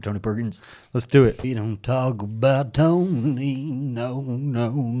to Tony Perkins? Let's do it. We don't talk about Tony.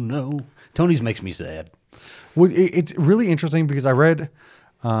 No. Tony's makes me sad. Well, it's really interesting because I read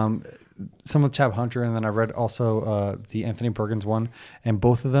some of Tab Hunter, and then I read also the Anthony Perkins one, and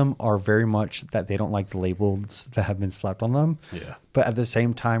both of them are very much that they don't like the labels that have been slapped on them. Yeah. But at the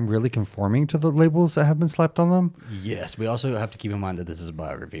same time, really conforming to the labels that have been slapped on them. Yes, we also have to keep in mind that this is a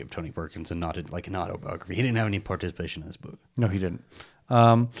biography of Tony Perkins and not an autobiography. He didn't have any participation in this book. No, he didn't.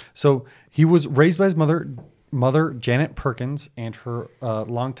 So he was raised by his mother Janet Perkins, and her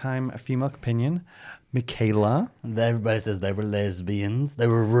longtime female companion, Michaela. Everybody says they were lesbians. They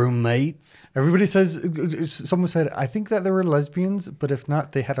were roommates. Everybody says, someone said, I think that they were lesbians, but if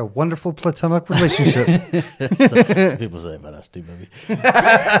not, they had a wonderful platonic relationship. Some people say about us too, baby.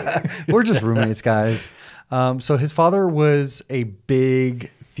 We're just roommates, guys. So his father was a big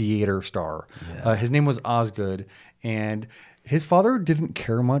theater star. Yeah. His name was Osgood, and his father didn't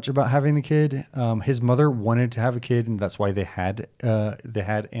care much about having a kid. His mother wanted to have a kid, and that's why they had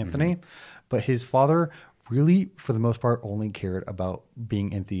Anthony. Mm-hmm. But his father really, for the most part, only cared about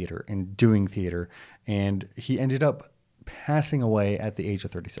being in theater and doing theater. And he ended up passing away at the age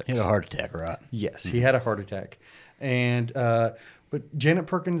of 36. He had a heart attack, right? Yes, he had a heart attack. And but Janet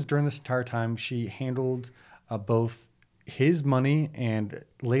Perkins, during this entire time, she handled both his money, and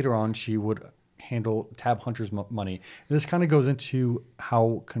later on she would handle Tab Hunter's money. And this kind of goes into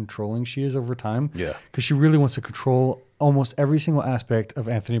how controlling she is over time. Yeah. Because she really wants to control almost every single aspect of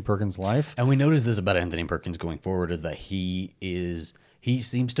Anthony Perkins' life. And we notice this about Anthony Perkins going forward, is that he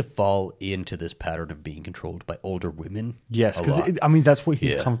seems to fall into this pattern of being controlled by older women. Yes, because that's what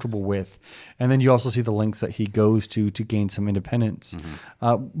he's comfortable with. And then you also see the lengths that he goes to gain some independence.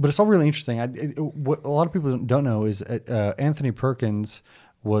 Mm-hmm. But it's all really interesting. What a lot of people don't know is Anthony Perkins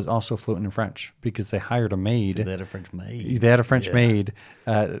was also fluent in French because they hired a maid. They had a French maid. They had a French maid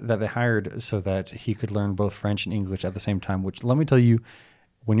that they hired so that he could learn both French and English at the same time, which, let me tell you,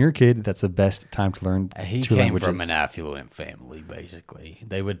 when you're a kid, that's the best time to learn He two came languages. from an affluent family, basically.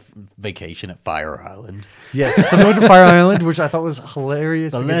 They would vacation at Fire Island. Yes, so they went to Fire Island, which I thought was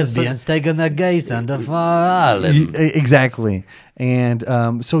hilarious. The because it's lesbians taking the gays onto Fire Island. Exactly. And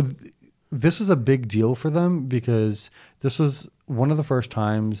this was a big deal for them because this was one of the first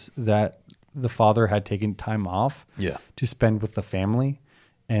times that the father had taken time off to spend with the family.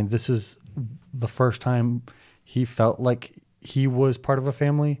 And this is the first time he felt like he was part of a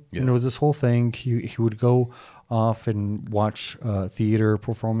family. And it was this whole thing. He would go off and watch theater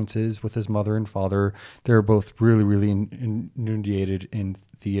performances with his mother and father. They were both really, really inundated in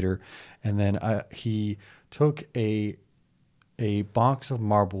theater. And then he took a box of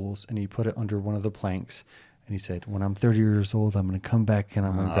marbles and he put it under one of the planks. And he said, when I'm 30 years old, I'm going to come back and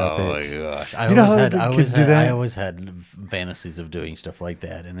I'm going to grab it. Oh my gosh. I always had fantasies of doing stuff like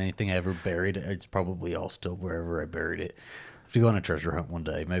that. And anything I ever buried, it's probably all still wherever I buried it. I have to go on a treasure hunt one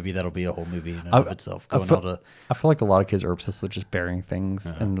day. Maybe that'll be a whole movie in and of itself. I feel like a lot of kids are obsessed with just burying things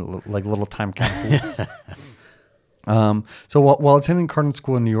in like little time capsules. So while attending Cardinal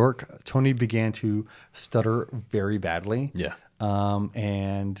School in New York, Tony began to stutter very badly. Yeah.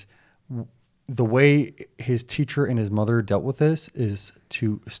 And the way his teacher and his mother dealt with this is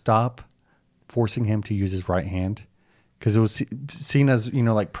to stop forcing him to use his right hand, because it was seen as,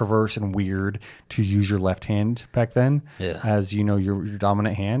 like perverse and weird to use your left hand back then as, your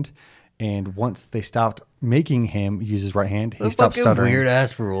dominant hand. And once they stopped making him use his right hand, he stopped stuttering. Weird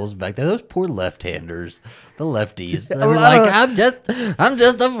ass rules back there. Those poor left-handers, the lefties. They were like, I'm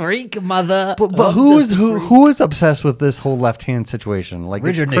just a freak, mother. But who is obsessed with this whole left hand situation? Like,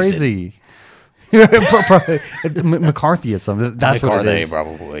 Richard it's crazy. McCarthyism. That's what it is.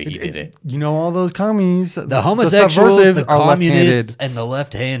 Probably he did it. All those commies, The homosexuals, the communists, left-handed. and the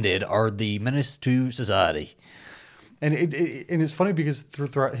left-handed are the menace to society. And it's funny because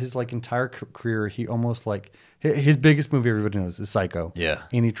throughout his entire career, he almost his biggest movie everybody knows is Psycho. Yeah.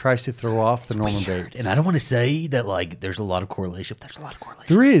 And he tries to throw off the Norman Bates. And I don't want to say that there's a lot of correlation. But there's a lot of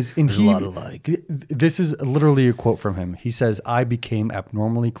correlation. There is. And there's a lot of this is literally a quote from him. He says, "I became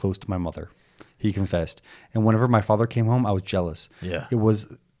abnormally close to my mother," he confessed. "And whenever my father came home, I was jealous. Yeah. It was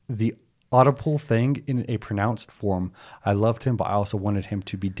the audible thing in a pronounced form. I loved him, but I also wanted him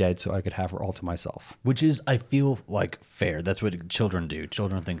to be dead so I could have her all to myself." Which is, I feel like, fair. That's what children do.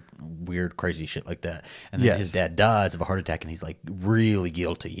 Children think weird, crazy shit like that. And then his dad dies of a heart attack, and he's really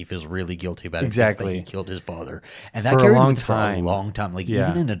guilty. He feels really guilty about it. Exactly. He killed his father. And that For a carried long with him for a time. long time.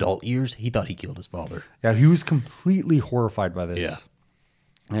 Even in adult years, he thought he killed his father. Yeah, he was completely horrified by this. Yeah.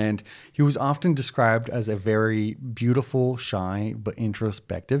 And he was often described as a very beautiful, shy, but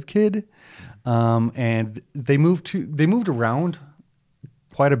introspective kid. And they moved around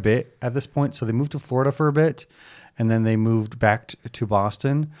quite a bit at this point. So they moved to Florida for a bit, and then they moved back to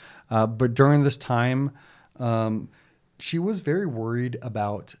Boston. But during this time, she was very worried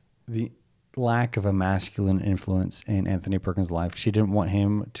about the lack of a masculine influence in Anthony Perkins' life. She didn't want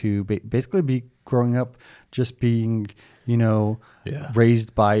him to basically be growing up just being,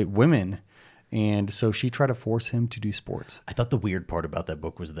 raised by women. And so she tried to force him to do sports. I thought the weird part about that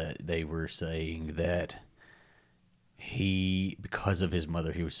book was that they were saying that because of his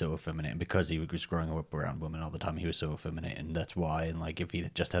mother, he was so effeminate, and because he was growing up around women all the time, he was so effeminate, and that's why. And if he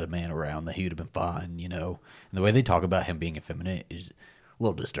just had a man around, that he would have been fine, And the way they talk about him being effeminate is a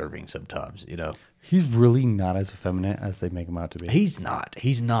little disturbing sometimes, He's really not as effeminate as they make him out to be. He's not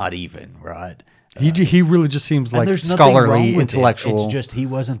even, right? He really just seems like there's nothing wrong scholarly, with intellectual. It's just he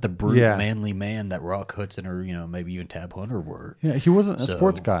wasn't the brute, manly man that Rock Hudson or maybe even Tab Hunter were. Yeah, he wasn't a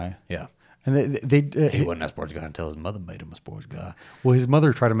sports guy. Yeah, and he wasn't a sports guy until his mother made him a sports guy. Well, his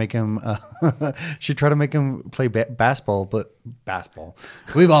mother tried to make him. She tried to make him play basketball, but basketball.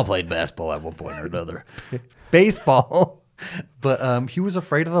 We've all played basketball at one point or another. Baseball, but he was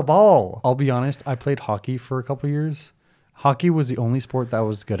afraid of the ball. I'll be honest. I played hockey for a couple years. Hockey was the only sport that I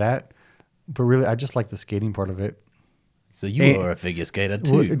was good at. But really, I just like the skating part of it. So you are a figure skater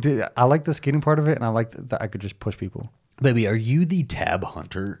too. I like the skating part of it, and I like that I could just push people. Baby, are you the Tab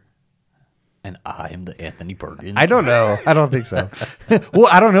Hunter, and I am the Anthony Perkins? I don't know. I don't think so. Well,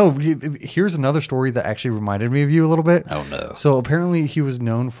 I don't know. Here's another story that actually reminded me of you a little bit. Oh no! So apparently, he was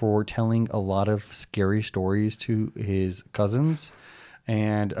known for telling a lot of scary stories to his cousins,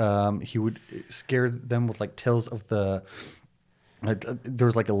 and he would scare them with tales of the. There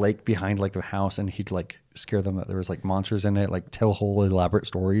was a lake behind a house, and he'd scare them that there was monsters in it, tell whole elaborate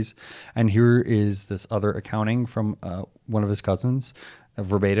stories. And here is this other accounting from one of his cousins,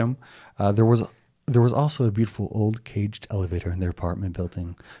 verbatim. There was also a beautiful old caged elevator in their apartment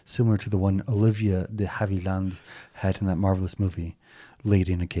building, similar to the one Olivia de Havilland had in that marvelous movie. laid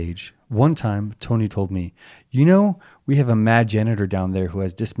in a cage. One time, Tony told me, "You know, we have a mad janitor down there who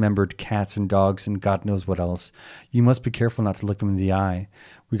has dismembered cats and dogs and God knows what else. You must be careful not to look him in the eye."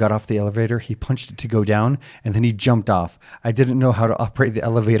 We got off the elevator. He punched it to go down, and then he jumped off. I didn't know how to operate the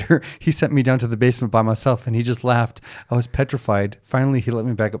elevator. He sent me down to the basement by myself, and he just laughed. I was petrified. Finally, he let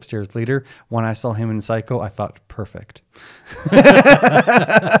me back upstairs later. When I saw him in Psycho, I thought, perfect.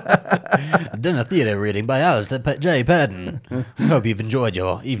 I've done a theater reading by Alistair J. Patton. I hope you've enjoyed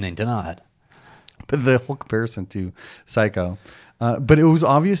your evening tonight. But the whole comparison to Psycho. But it was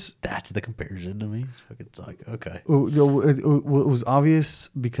obvious. That's the comparison to me. It's fucking Psycho. Okay. It was obvious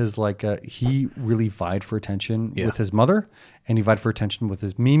because he really vied for attention with his mother, and he vied for attention with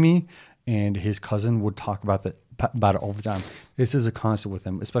his Mimi, and his cousin would talk about it all the time. This is a constant with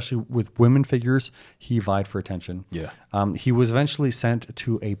him, especially with women figures. He vied for attention. Yeah. He was eventually sent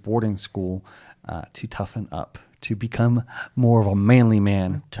to a boarding school to toughen up, to become more of a manly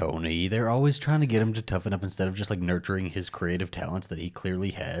man. Tony, they're always trying to get him to toughen up instead of just like nurturing his creative talents that he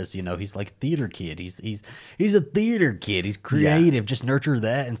clearly has. You know, he's like a theater kid. He's a theater kid. He's creative. Yeah. Just nurture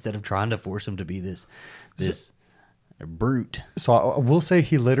that instead of trying to force him to be this brute. So I will say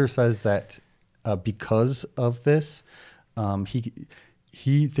he later says that because of this,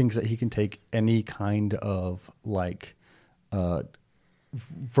 he thinks that he can take any kind of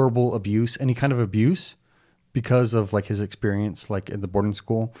verbal abuse, any kind of abuse, because of his experience in the boarding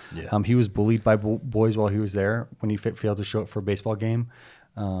school. Yeah. He was bullied by boys while he was there when he failed to show up for a baseball game.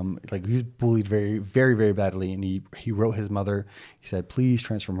 He was bullied very, very, very badly, and he wrote his mother. He said, "Please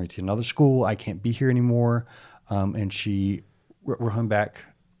transfer me to another school. I can't be here anymore." And she wrote him back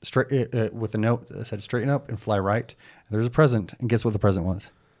straight with a note that said, "Straighten up and fly right." And there's a present, and guess what the present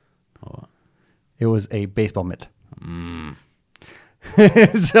was? Oh. It was a baseball mitt. Mm.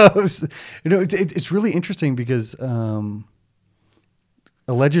 So it's really interesting because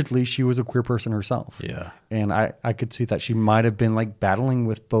allegedly she was a queer person herself. Yeah. And I could see that she might have been battling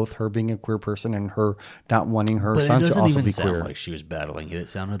with both her being a queer person and her not wanting her son to also be queer. It doesn't even sound like she was battling it. It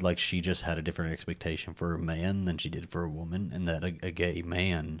sounded like she just had a different expectation for a man than she did for a woman, and that a gay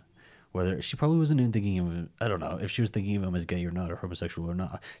man, whether she probably wasn't even thinking of him, I don't know if she was thinking of him as gay or not, or homosexual or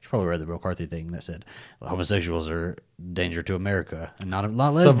not. She probably read the McCarthy thing that said homosexuals are danger to America, and not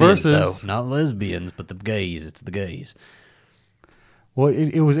lesbians though, not lesbians, but the gays. It's the gays. Well,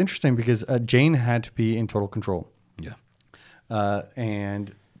 it was interesting because Jane had to be in total control. Yeah.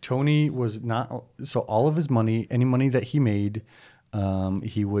 And Tony was not. So all of his money, any money that he made,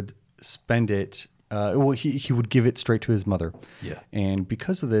 he would spend it. He would give it straight to his mother. Yeah. And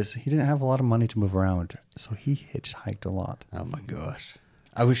because of this, he didn't have a lot of money to move around. So he hitchhiked a lot. Oh, my gosh.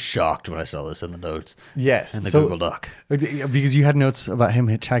 I was shocked when I saw this in the notes. Yes. In the Google Doc. Because you had notes about him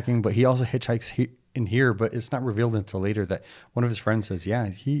hitchhiking, but he also hitchhikes in here, but it's not revealed until later that one of his friends says, yeah,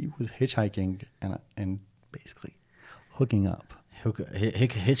 he was hitchhiking and basically hooking up.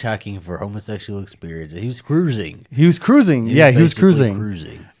 Hitchhiking for homosexual experience. He was cruising. He was cruising. Yeah, he was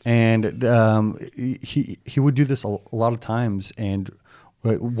cruising. And he would do this a lot of times. And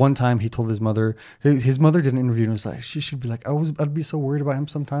one time he told his mother did an interview and was like, she should be like, I'd be so worried about him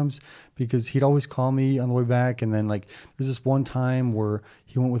sometimes because he'd always call me on the way back. And then there's this one time where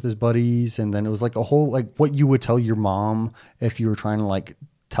he went with his buddies, and then it was a whole what you would tell your mom if you were trying to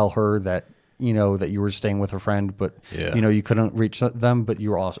tell her that that you were staying with a friend, but you couldn't reach them, but you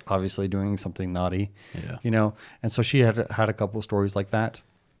were also obviously doing something naughty. Yeah. And so she had a couple of stories like that.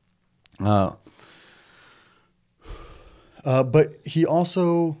 But he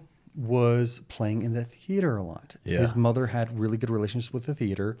also was playing in the theater a lot. Yeah. His mother had really good relationships with the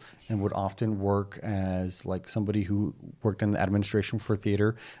theater and would often work as somebody who worked in the administration for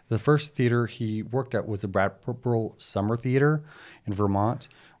theater. The first theater he worked at was the Brattleboro Summer Theater in Vermont,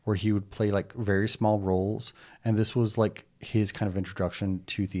 where he would play very small roles. And this was his kind of introduction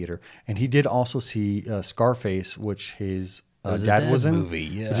to theater. And he did also see Scarface, which his dad was in. Movie,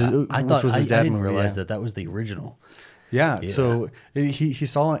 yeah. I didn't realize that was the original. Yeah, so he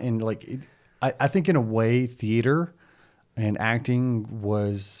saw it in I think in a way theater and acting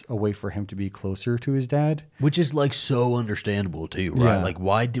was a way for him to be closer to his dad, which is so understandable too, right? Yeah.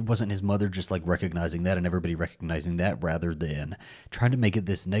 Why wasn't his mother just recognizing that and everybody recognizing that rather than trying to make it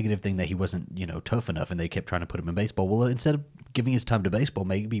this negative thing that he wasn't tough enough, and they kept trying to put him in baseball. Well, instead of giving his time to baseball,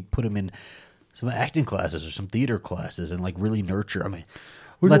 maybe put him in some acting classes or some theater classes and really nurture. I mean,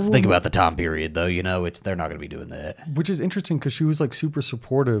 Let's think about the time period, though. You know, they're not going to be doing that. Which is interesting because she was like super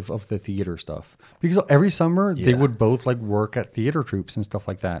supportive of the theater stuff. Because every summer they Yeah. would both like work at theater troops and stuff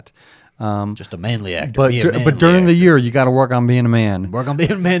like that. Just a manly actor. But Be a manly during the actor. year, you got to work on being a man. Work on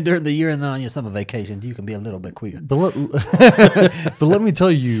being a man during the year, and then on your summer vacations, you can be a little bit queer. But let me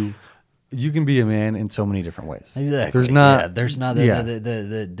tell you, you can be a man in so many different ways. Exactly. There's not. Yeah, there's not yeah.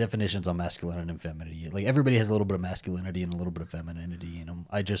 the definitions on masculinity and femininity. Like everybody has a little bit of masculinity and a little bit of femininity in them.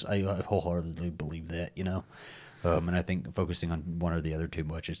 I wholeheartedly believe that, you know. And I think focusing on one or the other too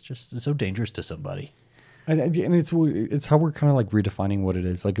much is just so dangerous to somebody. And it's how we're kind of like redefining what it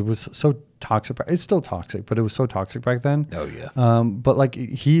is. Like it was so toxic. It's still toxic, but it was so toxic back then. Oh yeah. But like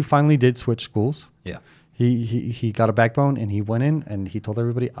he finally did switch schools. Yeah. He got a backbone and he went in and he told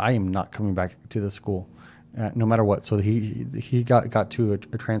everybody, I am not coming back to this school, no matter what. So he got to a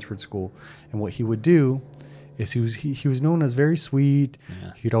transferred school, and what he would do is he was known as very sweet.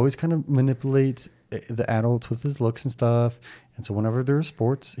 Yeah. He'd always kind of manipulate the adults with his looks and stuff. And so whenever there were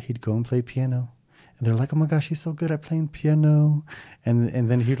sports, he'd go and play piano. And they're like, oh my gosh, he's so good at playing piano. And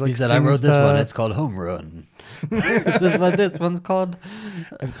then he'd like, He said, sing "I wrote this one. stuff. It's called Home Run." This one's called.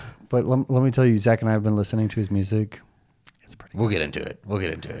 But let me tell you, Zach and I have been listening to his music. It's pretty. We'll get into it.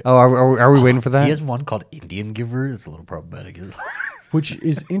 Oh, are we waiting for that? He has one called Indian Giver. It's a little problematic. Which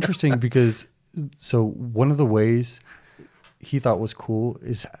is interesting because so one of the ways he thought was cool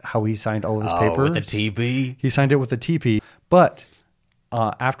is how he signed all of his papers. With the TP. He signed it with a TP. But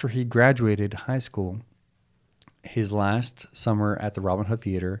after he graduated high school, his last summer at the Robin Hood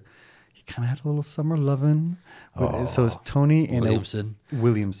Theater, he kind of had a little summer loving. So it's Tony and Williamson.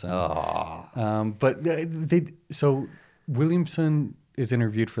 But so Williamson is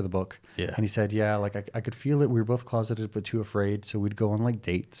interviewed for the book. Yeah. And he said, yeah, like I could feel it. We were both closeted but too afraid. So we'd go on like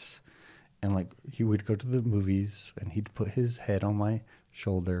dates, and like he would go to the movies, and he'd put his head on my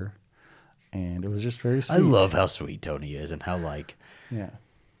shoulder, and it was just very sweet. I love how sweet Tony is, and how like Yeah.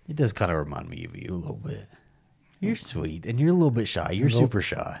 it does kind of remind me of you a little bit. You're sweet, and you're a little bit shy. You're super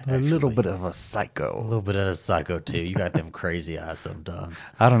shy. A little actually. bit of a A psycho. little bit of a psycho too. You got them crazy eyes sometimes.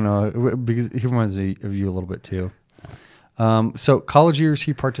 I don't know, because he reminds me of you a little bit too. So college years,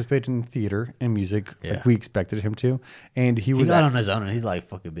 he participated in theater and music, Yeah. like we expected him to, and he He was. got on his own, and he's like,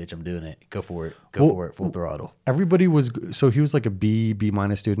 "Fuck it, bitch, I'm doing it. Go for it. Go for it. Full throttle." Everybody was so he was like a B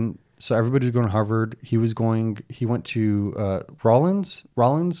minus student. So everybody was going to Harvard. He went to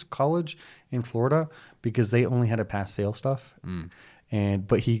Rollins College in Florida because they only had a pass fail stuff,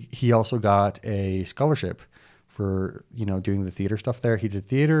 but he also got a scholarship for doing the theater stuff there. He did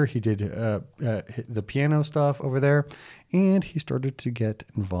theater. He did the piano stuff over there, and he started to get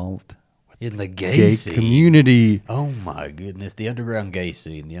involved In the gay scene. community. Oh my goodness, the underground gay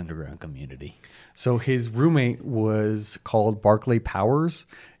scene, the underground community. So his roommate was called Barclay Powers,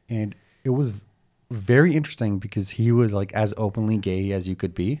 and it was very interesting because he was like as openly gay as you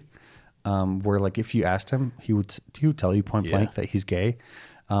could be. Where like if you asked him, he would tell you point blank that he's gay.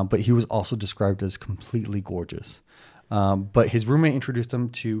 But he was also described as completely gorgeous. But his roommate introduced him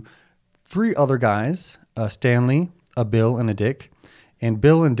to 3 other guys: Stanley, a Bill, and a Dick. And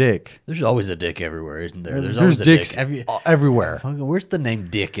Bill and Dick. There's always a dick everywhere, isn't there? There's always a dicks dick. everywhere. Fucking, where's the name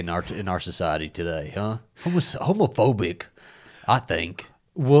Dick in our society today, huh? Homophobic, I think.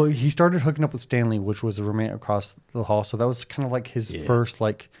 Well, he started hooking up with Stanley, which was a roommate across the hall. So that was kind of like his first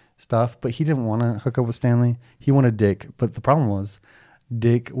like stuff. But he didn't want to hook up with Stanley. He wanted Dick. But the problem was,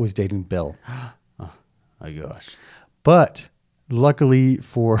 Dick was dating Bill. Oh my gosh. But luckily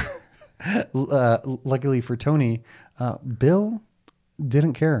for Tony, Bill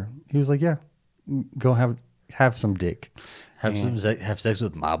didn't care. He was like, "Yeah, go have some dick." Have sex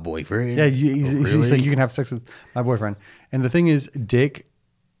with my boyfriend. Yeah, he's Really? like, "You can have sex with my boyfriend." And the thing is, Dick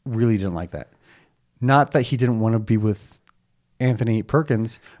really didn't like that. Not that he didn't want to be with Anthony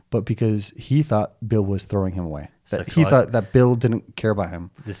Perkins, but because he thought Bill was throwing him away. He thought that Bill didn't care about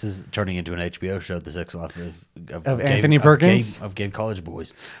him. This is turning into an HBO show, The Sex Life Of Anthony Perkins? Of gay college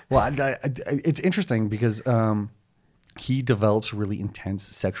boys. Well, it's interesting because he develops a really intense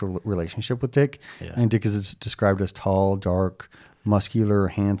sexual relationship with Dick. Yeah. And Dick is described as tall, dark, muscular,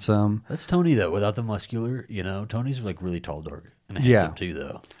 handsome. That's Tony, though, without the muscular. Tony's like really tall, dark, and handsome, too,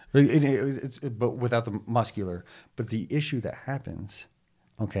 though. But without the muscular. But the issue that happens,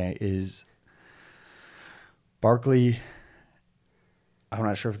 is Barkley, I'm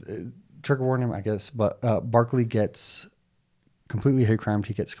not sure if trigger warned him, I guess, but Barkley gets completely hate crimed.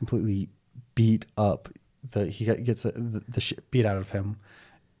 He gets completely beat up. He gets the shit beat out of him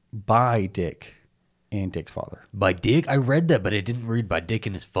by Dick and Dick's father. By Dick? I read that, but it didn't read by Dick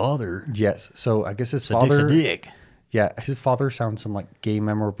and his father. Yes. So I guess his So father. Dick's a dick. Yeah, his father found some like gay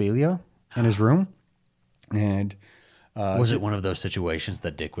memorabilia in his room, and Was it one of those situations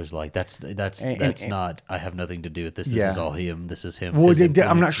that Dick was like, "That's not. I have nothing to do with this. This Yeah. is all him. This is him." well, His I'm not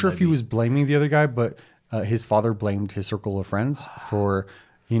influence, sure if he maybe. was blaming the other guy, but his father blamed his circle of friends for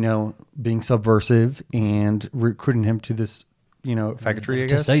being subversive and recruiting him to this faggotry, I to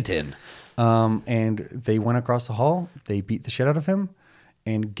guess. Satan. And they went across the hall. They beat the shit out of him,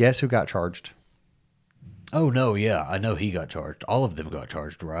 and guess who got charged? Oh no, yeah, I know he got charged. All of them got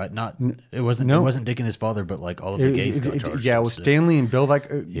charged, right? Not it wasn't no. it wasn't Dick and his father, but like all of the gays got charged. Yeah, it was instead. Stanley and Bill.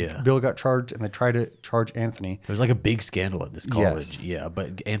 Yeah. Bill got charged, and they tried to charge Anthony. There was like a big scandal at this college. Yes. Yeah,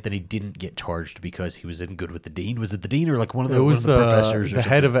 but Anthony didn't get charged because he was in good with the dean. Was it the dean or like one of It the, was one of the professors? the or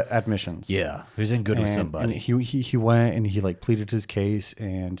head something? of admissions. Yeah, he was in good with And somebody. he went and he like pleaded his case,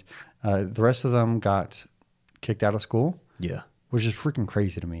 and the rest of them got kicked out of school, Yeah. which is freaking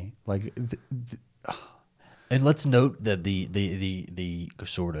crazy to me. Like, And let's note that the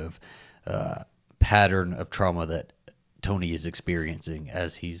sort of pattern of trauma that Tony is experiencing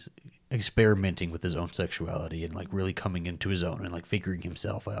as he's experimenting with his own sexuality and like really coming into his own and like figuring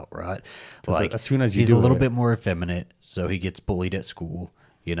himself out, right? Like as soon as you he's do a little it- bit more effeminate, so he gets bullied at school.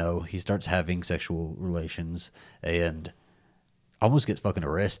 You know, he starts having sexual relations and almost gets fucking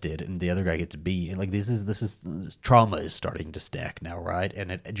arrested, and the other guy gets beat. And like this trauma is starting to stack now, right? And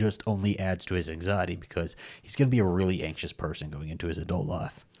it just only adds to his anxiety because he's going to be a really anxious person going into his adult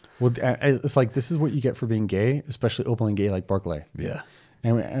life. well, it's like this is what you get for being gay, especially openly gay, like Barclay. Yeah.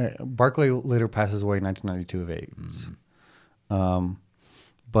 And Barclay later passes away in 1992 of AIDS.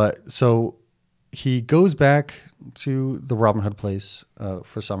 But so he goes back to the Robin Hood place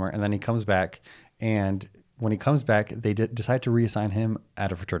for summer, and then he comes back. And when he comes back, they decide to reassign him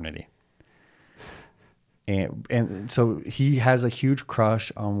at a fraternity. And so he has a huge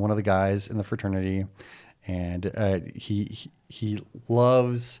crush on one of the guys in the fraternity, and he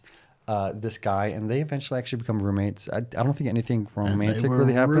loves this guy, and they eventually actually become roommates. I don't think anything romantic They were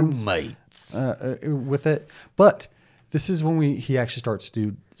really happens roommates. with it, but this is when he actually starts to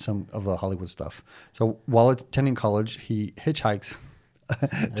do some of the Hollywood stuff. So while attending college, he hitchhikes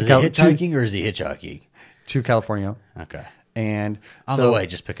Is he hitchhiking or is he hitchhiking? to California, Okay. and On so the way,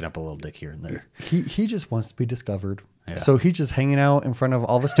 just picking up a little dick here and there. he just wants to be discovered. Yeah. So he's just hanging out in front of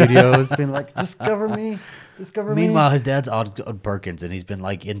all the studios, being like, "Discover me, discover me." Meanwhile, his dad's Odd Perkins, and he's been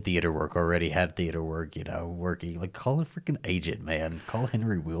like in theater work already. Had theater work, working. Like, call a freaking agent, man. Call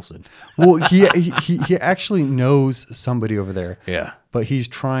Henry Wilson. Well, he actually knows somebody over there. Yeah. But he's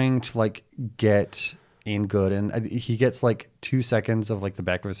trying to like get in good, and he gets like 2 seconds of like the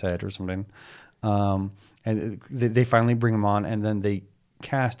back of his head or something. And they finally bring him on, and then they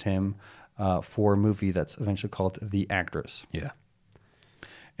cast him for a movie that's eventually called The Actress. Yeah.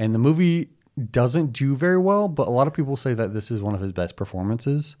 And the movie doesn't do very well, but a lot of people say that this is one of his best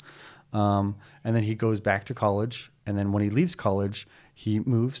performances. And then he goes back to college, and then when he leaves college, he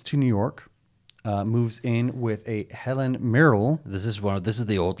moves to New York, moves in with a Helen Merrill. This is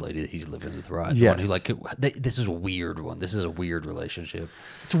the old lady that he's living with, right? The Yes. one who this is a weird one. This is a weird relationship.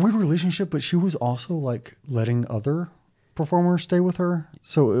 It's a weird relationship, but she was also like letting other performers stay with her,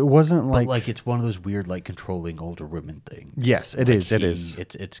 so it wasn't But like, like it's one of those weird like controlling older women things. yes, it Like is. It is.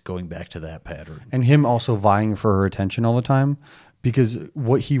 It's going back to that pattern. And him also vying for her attention all the time, because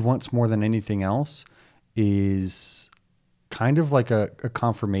what he wants more than anything else is kind of like a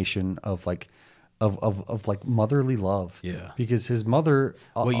confirmation of like of like motherly love. Yeah. Because his mother.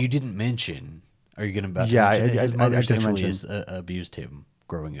 What you didn't mention, are you going to Yeah, mention it? His I mother didn't sexually mention. abused him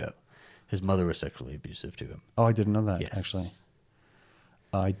growing up. His mother was sexually abusive to him. Oh, I didn't know that Yes. actually.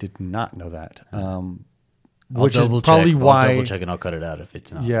 I did not know that. I'll Which is double probably check. why. I'll double check and I'll cut it out if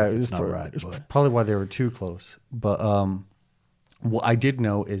it's not. Yeah, if it's it's, not right. it's But probably why they were too close. But what I did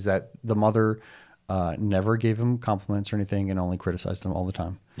know is that the mother never gave him compliments or anything, and only criticized him all the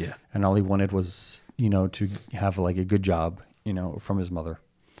time. yeah, And all he wanted was, to have like a good job, from his mother.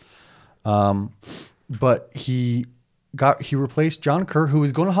 But he replaced John Kerr, who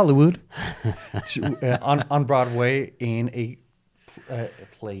was going to Hollywood, on Broadway in a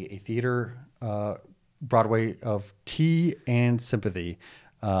theater Broadway of Tea and Sympathy.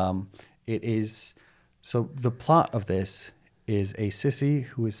 It is so the plot of this is a sissy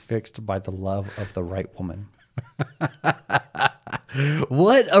who is fixed by the love of the right woman.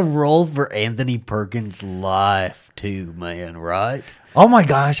 what a role for Anthony Perkins' life, too, man. Right? Oh my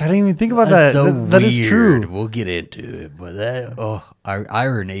gosh, I didn't even think about That's that. so That weird. is true. We'll get into it, but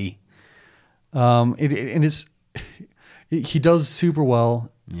irony. And it's he does super well.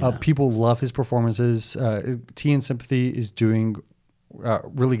 Yeah. People love his performances. Tea and Sympathy is doing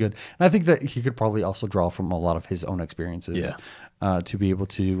really good. And I think that he could probably also draw from a lot of his own experiences to be able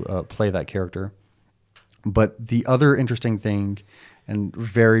to play that character. But the other interesting thing and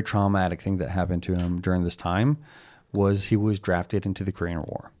very traumatic thing that happened to him during this time was he was drafted into the Korean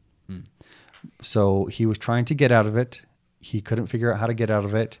War. So he was trying to get out of it. He couldn't figure out how to get out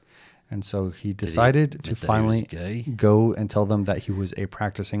of it. And so he decided to finally go and tell them that he was a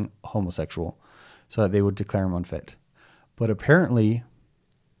practicing homosexual so that they would declare him unfit. But apparently,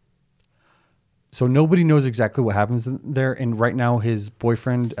 so nobody knows exactly what happens there. And right now, his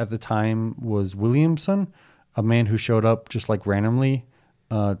boyfriend at the time was Williamson, a man who showed up just like randomly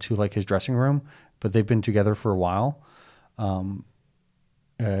to like his dressing room, but they've been together for a while.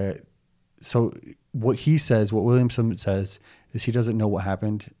 So what he says, what Williamson says, is he doesn't know what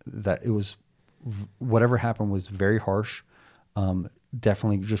happened, that it was, whatever happened was very harsh,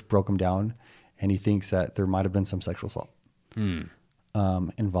 definitely just broke him down. And he thinks that there might have been some sexual assault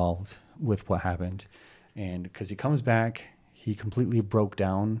involved with what happened. And because he comes back, he completely broke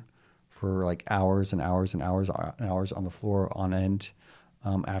down for like hours and hours and hours and hours on the floor on end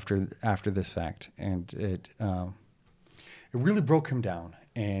after this fact. And it really broke him down.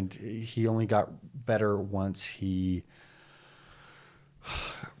 And he only got better once he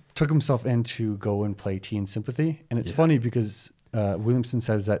took himself in to go and play Teen Sympathy. And it's funny because Williamson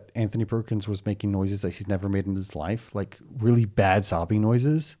says that Anthony Perkins was making noises that he's never made in his life, like really bad sobbing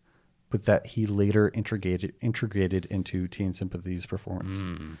noises, but that he later integrated into Teen Sympathy's performance.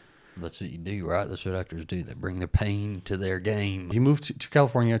 That's what you do, right? That's what actors do. They bring their pain to their game. He moved to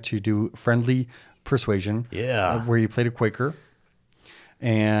California to do Friendly Persuasion, where he played a Quaker.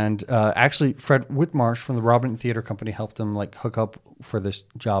 And actually, Fred Whitmarsh from the Robin Theater Company helped him like hook up for this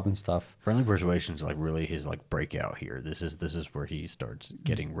job and stuff. Friendly Persuasion is like really his like breakout here. This is where he starts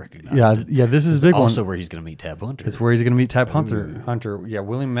getting recognized. Yeah, this is a big one. Also where he's going to meet Tab Hunter. It's where he's going to meet Tab Hunter. Yeah,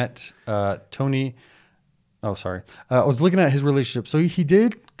 William met Tony. Oh, sorry. I was looking at his relationship. So he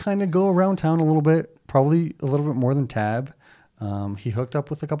did kind of go around town a little bit, probably a little bit more than Tab. He hooked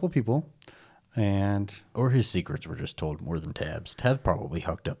up with a couple of people. Or his secrets were just told more than Tab's. Tab probably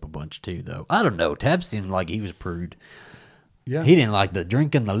hooked up a bunch too, though. I don't know. Tab seemed like he was prude. Yeah. He didn't like the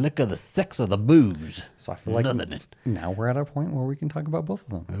drinking, the liquor, the sex, or the booze. So I feel like nothing. Now we're at a point where we can talk about both of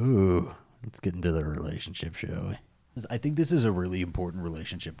them. Ooh, let's get into the relationship, shall we? I think this is a really important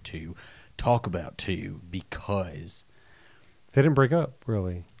relationship to talk about too, because they didn't break up,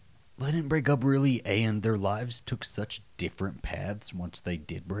 really. They didn't break up really, and their lives took such different paths once they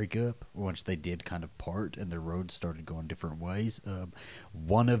did break up, or once they did kind of part, and their roads started going different ways.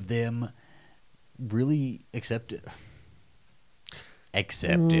 One of them really accepted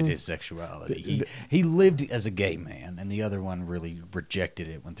his sexuality. He lived as a gay man, and the other one really rejected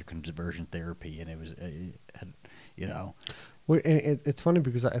it, went through conversion therapy, and it was, Well, and it's funny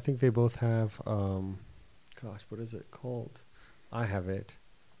because I think they both have, what is it called? I have it.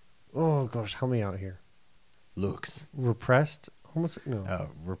 Oh gosh, help me out here. Looks repressed, almost no.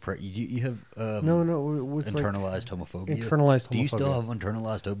 You have no. It's internalized homophobia. Internalized homophobia. Do you still have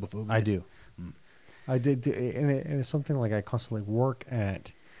internalized homophobia? I do. I did, and it's something like I constantly work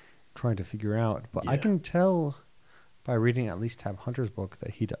at trying to figure out. But I can tell by reading at least Tab Hunter's book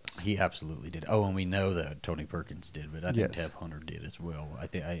that he does. He absolutely did. Oh, and we know that Tony Perkins did, but I think Tab Hunter did as well.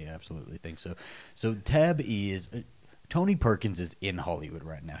 I absolutely think so. So Tony Perkins is in Hollywood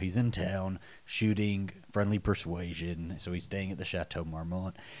right now. He's in town shooting Friendly Persuasion, so he's staying at the Chateau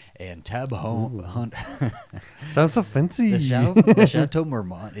Marmont. And Tab Hunter sounds so fancy. The Chateau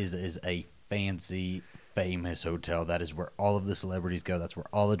Marmont is a fancy, famous hotel. That is where all of the celebrities go. That's where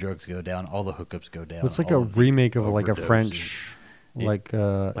all the drugs go down, all the hookups go down. It's like a remake of like a French estate,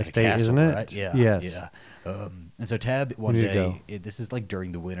 castle, isn't it? Right? Yeah. Yes. Yeah. And so Tab one day, this is like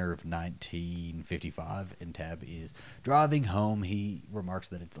during the winter of 1955, and Tab is driving home. He remarks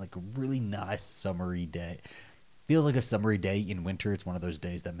that it's like a really nice summery day. Feels like a summery day in winter. It's one of those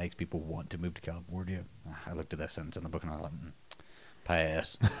days that makes people want to move to California. I looked at that sentence in the book and I was like,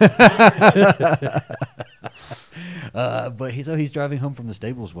 pass. But he's driving home from the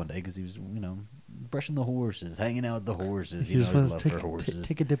stables one day because he was, brushing the horses, hanging out with the horses. He just wants to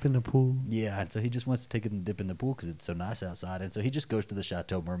take a dip in the pool. Yeah, and so he just wants to take a dip in the pool because it's so nice outside. And so he just goes to the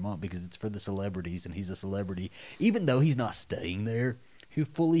Chateau Marmont because it's for the celebrities, and he's a celebrity. Even though he's not staying there, he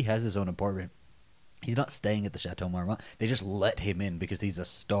fully has his own apartment. He's not staying at the Chateau Marmont. They just let him in because he's a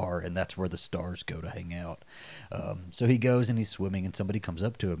star, and that's where the stars go to hang out. So he goes and he's swimming, and somebody comes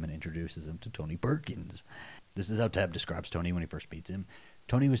up to him and introduces him to Tony Perkins. This is how Tab describes Tony when he first meets him.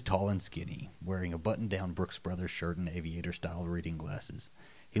 Tony was tall and skinny, wearing a button-down Brooks Brothers shirt and aviator-style reading glasses.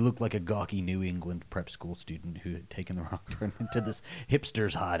 He looked like a gawky New England prep school student who had taken the wrong turn into this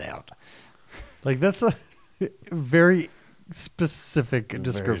hipster's hideout. Like, that's a very specific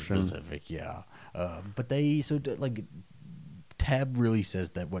description. Very specific, yeah. But they, like, Tab really says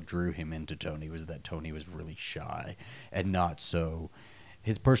that what drew him into Tony was that Tony was really shy and not so.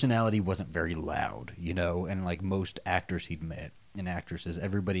 His personality wasn't very loud, you know, and like most actors he'd met and actresses,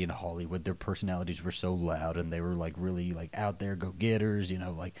 everybody in Hollywood, their personalities were so loud and they were like really like out there go-getters, you know,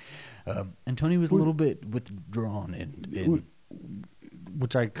 like, and Tony was a little bit withdrawn and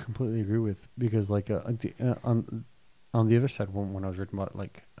which I completely agree with, because like on the other side, when I was reading about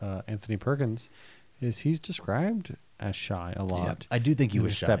like Anthony Perkins, is he's described as shy a lot. Yeah, I do think he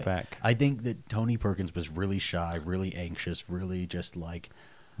was shy. Step back. I think that Tony Perkins was really shy, really anxious, really just like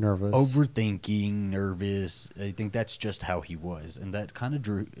Nervous. overthinking, nervous. I think that's just how he was, and that kind of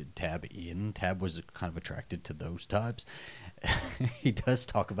drew Tab in. Tab was kind of attracted to those types. He does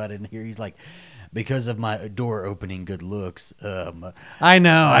talk about it in here. He's like, because of my door opening good looks. I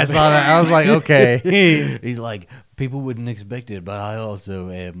know. I saw that. I was like, okay. He's like, people wouldn't expect it, but I also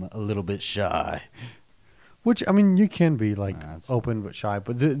am a little bit shy. Which, I mean, you can be like That's- open but shy,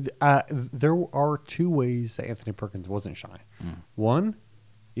 but there are two ways that Anthony Perkins wasn't shy. One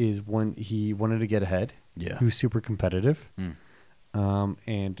is when he wanted to get ahead. Yeah. He was super competitive. Mm.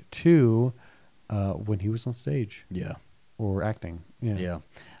 And two, when he was on stage Yeah. or acting. Yeah.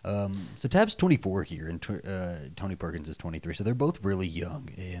 Yeah. So Tab's 24 here, and Tony Perkins is 23. So they're both really young,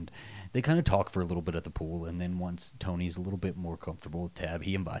 and they kind of talk for a little bit at the pool. And then once Tony's a little bit more comfortable with Tab,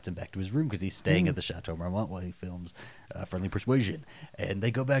 he invites him back to his room because he's staying at the Chateau Marmont while he films Friendly Persuasion. And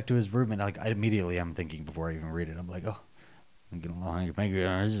they go back to his room, and like I'm thinking before I even read it, I'm like, oh, I'm getting along.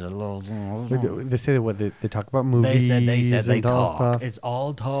 This is a little. They say what they talk about movies. They said they and all talk. stuff. It's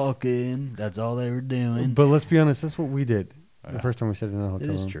all talking. That's all they were doing. But let's be honest, that's what we did the Yeah. first time we sat in the It hotel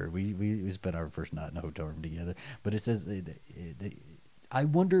is room. true. We spent our first night in a hotel room together. But it says I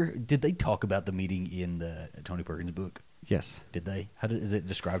wonder, did they talk about the meeting in the Tony Perkins book? Yes. Did they? Is it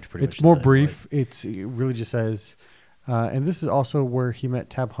described pretty much? It's the more same brief. It really just says, and this is also where he met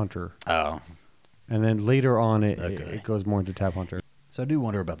Tab Hunter. way? Oh, And then later on, it Okay. goes more into Tab Hunter. so I do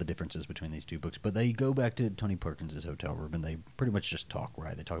wonder about the differences between these two books. But they go back to Tony Perkins' hotel room and they pretty much just talk.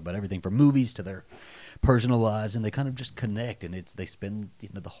 Right? They talk about everything from movies to their personal lives, and they kind of just connect. And they spend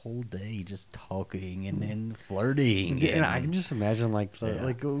the whole day just talking and flirting. Yeah, and I can just imagine like Yeah.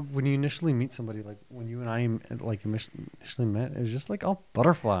 like when you initially meet somebody, like when you and I like initially met, it was just like all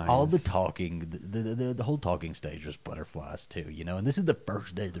butterflies. all the talking, the whole talking stage was butterflies too, And this is the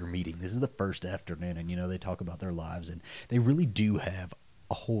first day they're meeting. This is the first afternoon, and they talk about their lives, and they really do have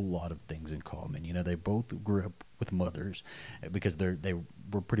a whole lot of things in common. They both grew up with mothers because they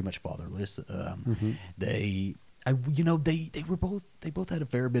were pretty much fatherless. They both had a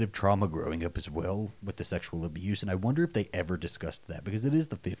fair bit of trauma growing up as well with the sexual abuse, and I wonder if they ever discussed that because it is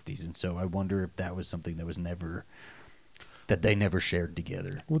the 50s, and so I wonder if that was something that they never shared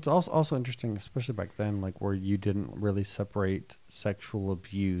together. What's also interesting, especially back then, like where you didn't really separate sexual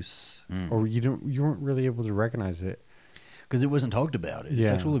abuse, or you weren't really able to recognize it. Because it wasn't talked about. Yeah.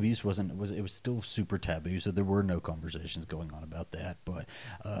 Sexual abuse it was still super taboo, so there were no conversations going on about that. But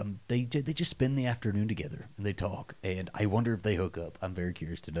they just spend the afternoon together and they talk. And I wonder if they hook up. I'm very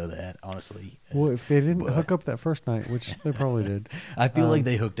curious to know that, honestly. Well, if they didn't But- hook up that first night, which they probably did, I feel like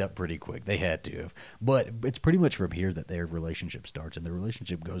they hooked up pretty quick. They had to have. But it's pretty much from here that their relationship starts, and the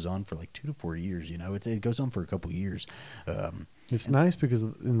relationship goes on for like 2 to 4 years. It goes on for a couple years. it's nice because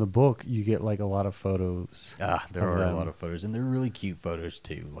in the book you get like a lot of photos. There of are them. a lot of photos, and they're really cute photos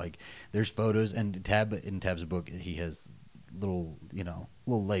too. Like there's photos, and in Tab's book, he has little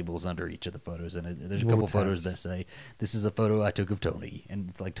labels under each of the photos, and there's a Little couple photos tabs. that say, "This is a photo I took of Tony," and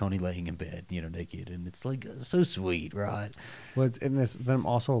it's like Tony laying in bed, naked, and it's like so sweet, right? Well, it's them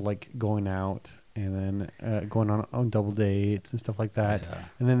also like going out and then going on double dates and stuff like that. Yeah.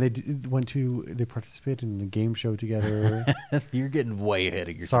 And then they participated in a game show together. You're getting way ahead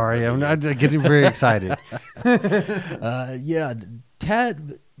of yourself. Sorry, I'm not getting very excited. Yeah,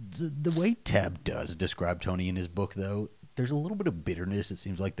 Tab. The way Tab does describe Tony in his book, though, there's a little bit of bitterness. It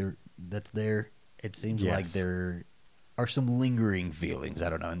seems like that's there. It seems like Yes. there are some lingering feelings. I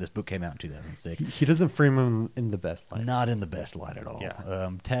don't know. And this book came out in 2006. He doesn't frame him in the best light. Not in the best light at all. Yeah.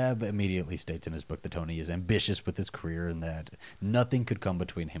 Tab immediately states in his book that Tony is ambitious with his career and that nothing could come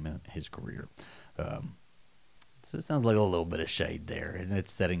between him and his career. So it sounds like a little bit of shade there, and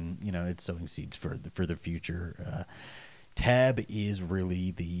it's setting, it's sowing seeds for the future. Tab is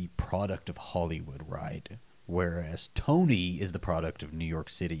really the product of Hollywood, right? whereas Tony is the product of New York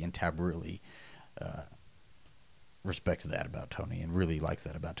City, and Tab really respects that about Tony and really likes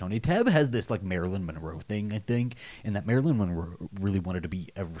that about Tony. Tab has this like Marilyn Monroe thing, I think, and that Marilyn Monroe really wanted to be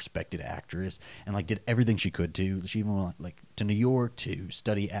a respected actress and like did everything she could to. She even went like to New York to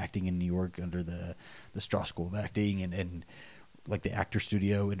study acting in New York under the Strauss School of Acting and like the actor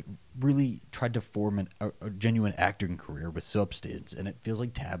studio, and really tried to form a genuine acting career with substance. And it feels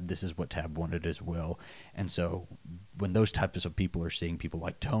like this is what Tab wanted as well. And so when those types of people are seeing people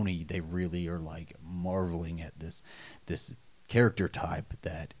like Tony, they really are like marveling at this character type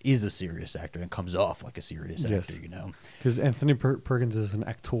that is a serious actor and comes off like a serious actor, you know. Because Anthony Perkins is an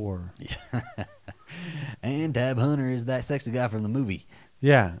actor. And Tab Hunter is that sexy guy from the movie.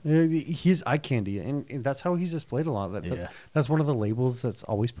 Yeah, he's eye candy, and that's how he's displayed a lot. That's one of the labels that's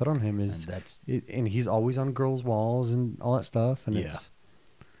always put on him and he's always on girls' walls and all that stuff. And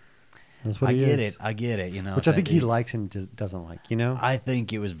that's what I he get is. I get it. You know, which I think he likes and doesn't like. You know, I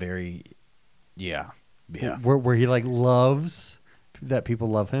think it was very, where he like loves that people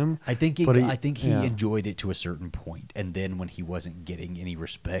love him. I think he enjoyed it to a certain point, and then when he wasn't getting any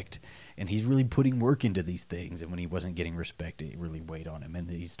respect, and he's really putting work into these things, and when he wasn't getting respect, it really weighed on him, and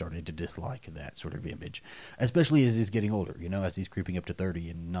he started to dislike that sort of image, especially as he's getting older, you know, as he's creeping up to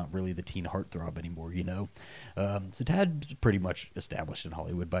 30 and not really the teen heartthrob anymore, you know. So Tad's pretty much established in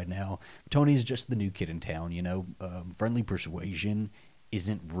Hollywood by now. Tony's just the new kid in town, you know. Friendly Persuasion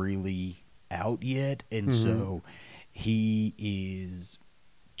isn't really out yet, and so he is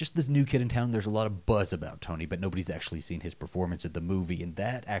just this new kid in town. There's a lot of buzz about Tony, but nobody's actually seen his performance at the movie, and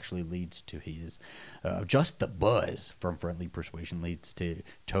that actually leads to his just the buzz from Friendly Persuasion leads to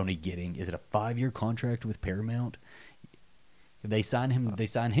Tony getting, is it a 5-year contract with Paramount? They sign him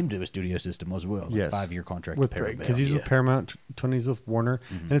to a studio system as well. Yes. 5-year contract with Paramount. Because he's with Paramount, Tony's with Warner.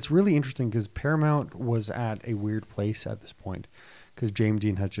 And it's really interesting because Paramount was at a weird place at this point because James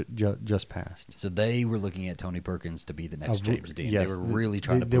Dean has just passed. So they were looking at Tony Perkins to be the next James Dean. Yes, they were really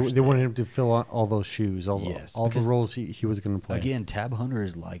trying to push They wanted him to fill out all those shoes, all the roles he was going to play. Again, Tab Hunter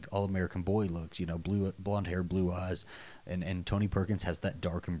is like all-American boy looks, you know, blonde hair, blue eyes. And Tony Perkins has that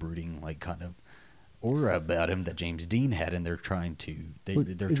dark and brooding, like, kind of aura about him that James Dean had, and they're trying to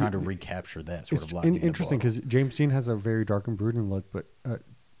recapture that sort of lightning. Interesting because James Dean has a very dark and brooding look, but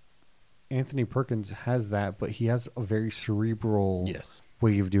Anthony Perkins has that, but he has a very cerebral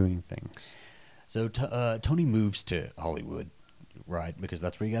way of doing things. So Tony moves to Hollywood, right? Because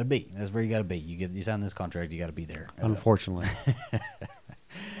that's where you got to be. That's where you got to be. You sign this contract, you got to be there. Unfortunately.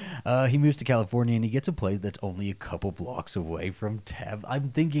 He moves to California, and he gets a place that's only a couple blocks away from Tab. I'm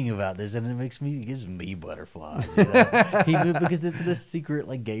thinking about this, and it gives me butterflies. You know? He moved because it's this secret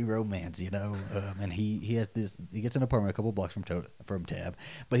like gay romance, you know. And he gets an apartment a couple blocks from Tab,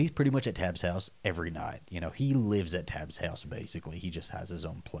 but he's pretty much at Tab's house every night. You know, he lives at Tab's house basically. He just has his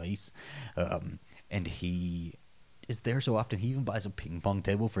own place, and he is there so often. He even buys a ping pong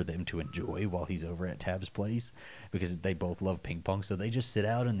table for them to enjoy while he's over at Tab's place because they both love ping pong. So they just sit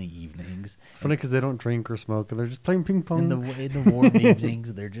out in the evenings. It's funny because they don't drink or smoke and they're just playing ping pong. In the warm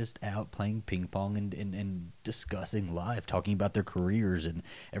evenings, they're just out playing ping pong and discussing life, talking about their careers and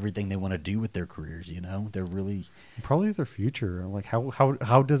everything they want to do with their careers. You know, they're really probably their future. Like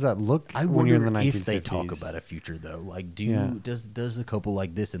how does that look? I when you're in the 1950s? If they talk about a future though. Like, does a couple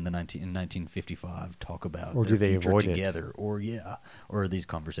like this in 1955 talk about or their do they future avoid together, or are these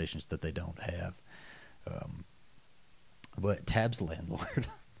conversations that they don't have? But Tab's landlord,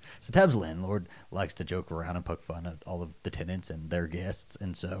 so Tab's landlord likes to joke around and poke fun at all of the tenants and their guests,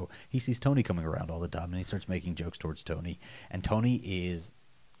 and so he sees Tony coming around all the time, and he starts making jokes towards Tony, and Tony is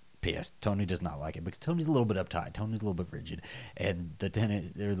pissed. Tony does not like it because Tony's a little bit uptight. Tony's a little bit rigid, and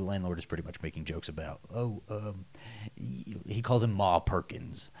the landlord is pretty much making jokes about, he calls him Ma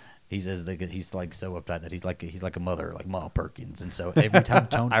Perkins. He says that he's like so uptight that he's like a mother, like Ma Perkins, and so every time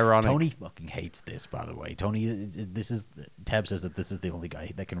Tony fucking hates this. By the way, Tab says that this is the only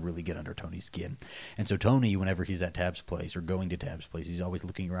guy that can really get under Tony's skin, and so Tony, whenever he's at Tab's place or going to Tab's place, he's always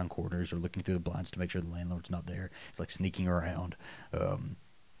looking around corners or looking through the blinds to make sure the landlord's not there. He's like sneaking around.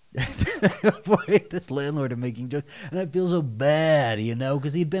 Avoid this landlord and making jokes, and I feel so bad, you know,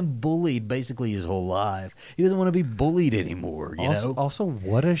 because he'd been bullied basically his whole life. He doesn't want to be bullied anymore, you know. Also,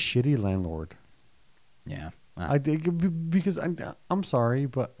 what a shitty landlord. Yeah, I think because I'm sorry,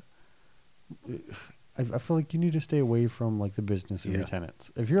 but I feel like you need to stay away from like the business of your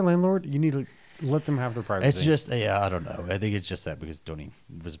tenants. If you're a landlord, you need to let them have their privacy. It's just, I don't know. I think it's just that because Tony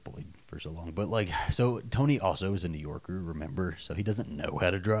was bullied for so long. But like, so Tony also is a New Yorker, remember? So he doesn't know how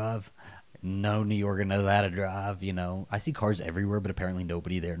to drive. No New Yorker knows how to drive, you know. I see cars everywhere, but apparently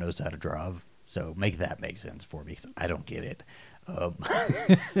nobody there knows how to drive. So make that make sense for me, because I don't get it.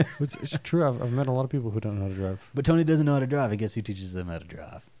 It's true. I've met a lot of people who don't know how to drive. But Tony doesn't know how to drive, and guess who teaches them how to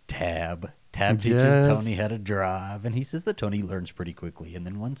drive? Tab. Tab teaches Yes. Tony how to drive, and he says that Tony learns pretty quickly. And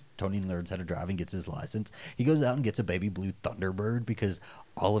then once Tony learns how to drive and gets his license, he goes out and gets a baby blue Thunderbird, because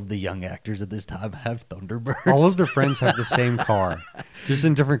all of the young actors at this time have Thunderbirds. All of their friends have the same car, just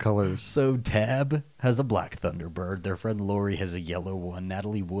in different colors. So Tab has a black Thunderbird. Their friend Lori has a yellow one.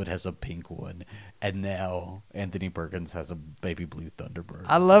 Natalie Wood has a pink one. And now Anthony Perkins has a baby blue Thunderbird.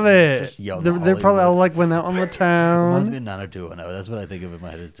 I love it. Just young They're probably Hollywood. all like went out on the Reminds town. me of 90210. That's what I think of in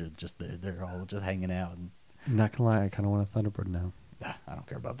my head. Is they're all just hanging out. And Not gonna lie, I kind of want a Thunderbird now. I don't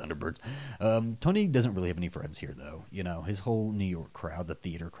care about Thunderbirds. Tony doesn't really have any friends here, though. You know, his whole New York crowd, the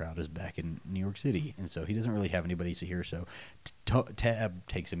theater crowd, is back in New York City, and so he doesn't really have anybody here. So Tab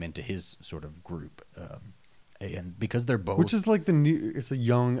takes him into his sort of group, and because they're both, Which is like it's a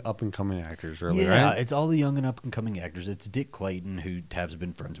young up and coming actors, really, yeah, right? it's all the young and up and coming actors. It's Dick Clayton, who Tab's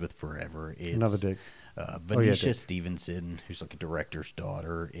been friends with forever. It's Another Dick. Venetia Dick. Stevenson, who's like a director's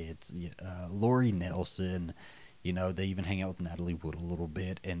daughter. It's Lori Nelson. You know, they even hang out with Natalie Wood a little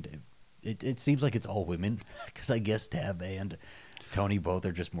bit, and it seems like it's all women, because I guess Tab and Tony both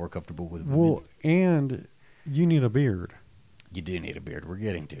are just more comfortable with women. Well, and you need a beard. You do need a beard. We're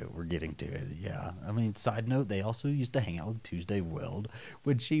getting to it. Yeah. I mean, side note, they also used to hang out with Tuesday Weld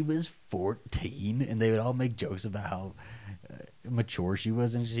when she was 14, and they would all make jokes about how mature she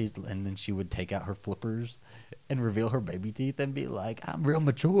was, and then she would take out her flippers and reveal her baby teeth and be like, "I'm real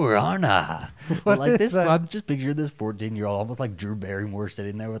mature, aren't I?" But like is this, that? I'm just picturing this 14-year-old, almost like Drew Barrymore,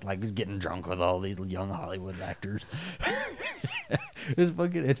 sitting there with like getting drunk with all these young Hollywood actors.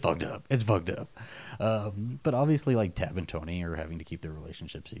 It's fucked up. It's fucked up. But obviously, like Tab and Tony are having to keep their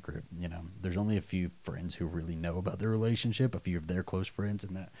relationship secret. You know, there's only a few friends who really know about their relationship, a few of their close friends,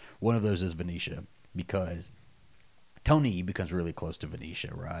 and that one of those is Venetia, because Tony becomes really close to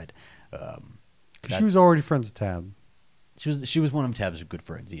Venetia, right? She was already friends with Tab. She was one of Tab's good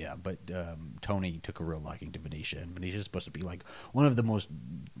friends, yeah. But Tony took a real liking to Venetia, and Venetia's supposed to be like one of the most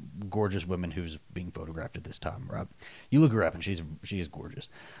gorgeous women who's being photographed at this time, right? You look her up, and she is gorgeous.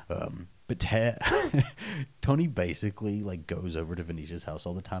 But Tony basically like goes over to Venetia's house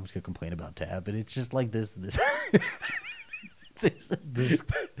all the time to complain about Tab, and it's just like this. It's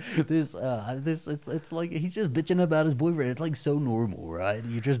like he's just bitching about his boyfriend. It's like so normal, right?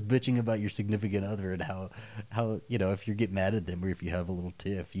 You're just bitching about your significant other and how you know, if you get mad at them or if you have a little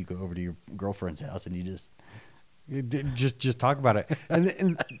tiff, you go over to your girlfriend's house and you just Just talk about it,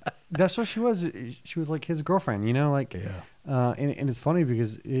 and that's what she was. She was like his girlfriend, you know, like. Yeah. And it's funny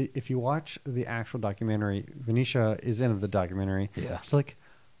because if you watch the actual documentary, Venetia is in the documentary. Yeah. She's like,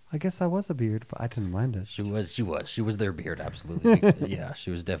 I guess I was a beard, but I didn't mind it. She was their beard, absolutely. Yeah, she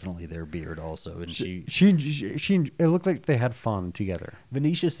was definitely their beard also, and she It looked like they had fun together.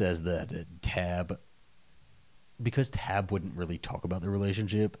 Venetia says that because Tab wouldn't really talk about the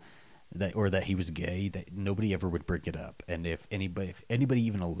relationship, that he was gay, that nobody ever would bring it up. And if anybody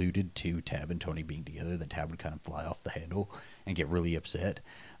even alluded to Tab and Tony being together, that Tab would kind of fly off the handle and get really upset.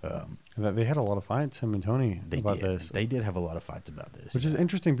 They had a lot of fights, him and Tony, about this. They did have a lot of fights about this, Which is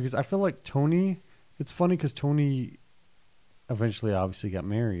interesting because I feel like Tony, it's funny because Tony eventually obviously got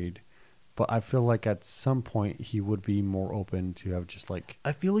married, but I feel like at some point he would be more open to have just like.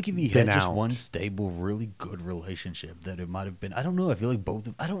 I feel like if he been had just out. one stable, really good relationship, that it might have been. I don't know. I feel like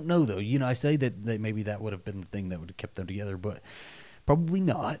I don't know though. You know, I say that maybe that would have been the thing that would have kept them together, but probably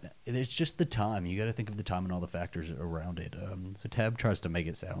not. It's just the time. You got to think of the time and all the factors around it. So Tab tries to make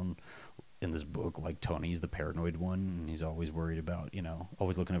it sound in this book like Tony's the paranoid one, and he's always worried about, you know,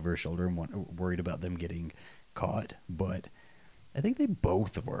 always looking over his shoulder and worried about them getting caught. But I think they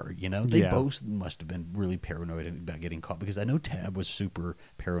both were, you know, they both must have been really paranoid about getting caught, because I know Tab was super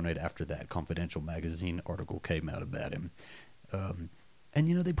paranoid after that Confidential magazine article came out about him. And,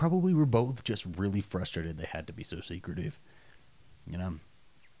 you know, they probably were both just really frustrated they had to be so secretive. You know,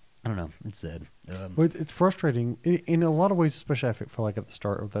 I don't know. It's sad. Well, it's frustrating in a lot of ways, especially I feel like at the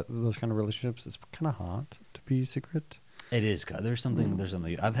start of those kind of relationships. It's kind of hot to be secret. It is. There's something.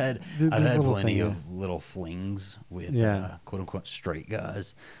 I've had There's a little plenty thing, of little flings with quote unquote straight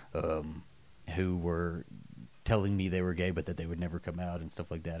guys, who were telling me they were gay, but that they would never come out and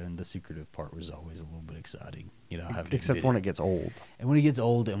stuff like that. And the secretive part was always a little bit exciting, you know. Except when it gets old. And when it gets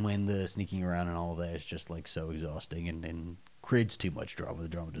old, and when the sneaking around and all of that is just like so exhausting and creates too much drama. The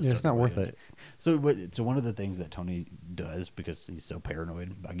drama just It's not worth it. So one of the things that Tony does, because he's so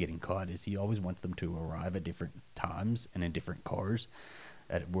paranoid about getting caught, is he always wants them to arrive at different times and in different cars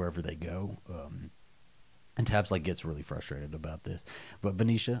at wherever they go. And Tabs like gets really frustrated about this, but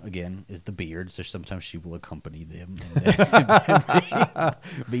Venetia again is the beard, so sometimes she will accompany them and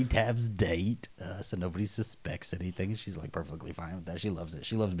be Tab's date, so nobody suspects anything. And she's like perfectly fine with that. She loves it.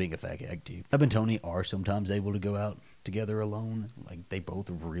 She loves being a fag hag too. Tab and Tony are sometimes able to go out together alone. Like they both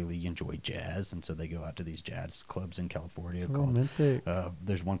really enjoy jazz, and so they go out to these jazz clubs in California.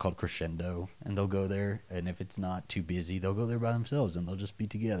 There's one called Crescendo, and they'll go there. And if it's not too busy, they'll go there by themselves, and they'll just be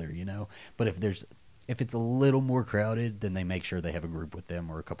together, you know. But if it's a little more crowded, then they make sure they have a group with them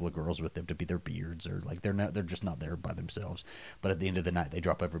or a couple of girls with them to be their beards, or like they're just not there by themselves. But at the end of the night, they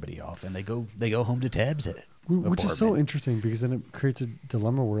drop everybody off and they go home to Tab's at it. Which is so interesting because then it creates a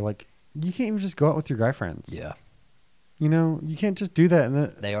dilemma where like you can't even just go out with your guy friends. Yeah. You know, you can't just do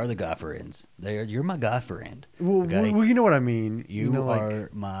that. They are the guy friends. You're my guy friend. Well, okay? You know what I mean. You know, are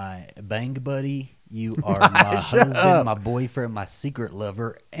my bang buddy. You are my husband, my boyfriend, my secret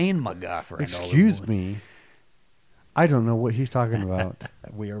lover, and my guy friend. Excuse me. I don't know what he's talking about.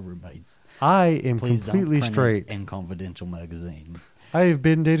 We are roommates. I am Please completely don't print straight. it in Confidential magazine. I have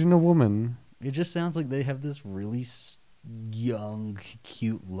been dating a woman. It just sounds like they have this really young,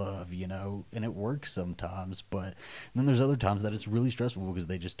 cute love, you know, and it works sometimes. But then there's other times that it's really stressful because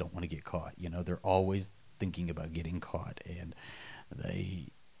they just don't want to get caught. You know, they're always thinking about getting caught, and they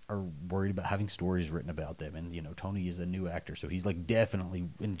are worried about having stories written about them. And you know, Tony is a new actor, so he's like definitely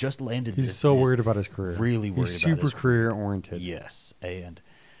and just landed. He's so worried about his career. Really worried. He's about super career oriented. Yes, and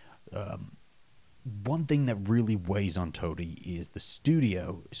one thing that really weighs on Tony is the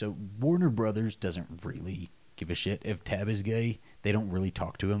studio. So Warner Brothers doesn't really give a shit if Tab is gay. They don't really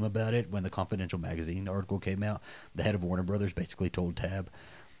talk to him about it. When the Confidential magazine article came out, the head of Warner Brothers basically told Tab.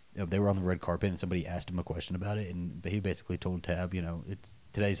 They were on the red carpet and somebody asked him a question about it, and he basically told Tab, you know, it's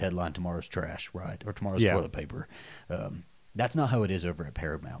today's headline, tomorrow's trash, right? Or tomorrow's toilet paper. That's not how it is over at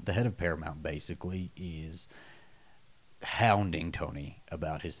Paramount. The head of Paramount basically is hounding Tony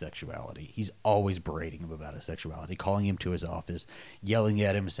about his sexuality. He's always berating him about his sexuality, calling him to his office, yelling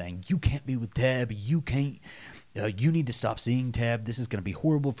at him, saying, "You can't be with Tab. You can't. You need to stop seeing Tab. This is going to be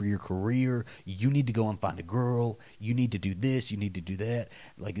horrible for your career. You need to go and find a girl. You need to do this. You need to do that."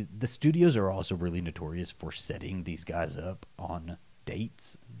 Like, the studios are also really notorious for setting these guys up on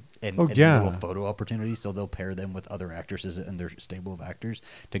dates and little photo opportunities, so they'll pair them with other actresses and their stable of actors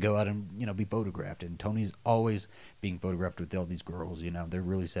to go out and, you know, be photographed. And Tony's always being photographed with all these girls. You know, they're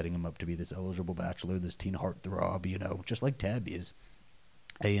really setting him up to be this eligible bachelor, this teen heartthrob, you know, just like Tab is.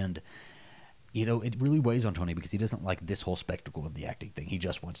 And you know, it really weighs on Tony because he doesn't like this whole spectacle of the acting thing. He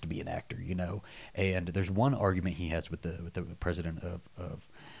just wants to be an actor, you know. And there's one argument he has with the president of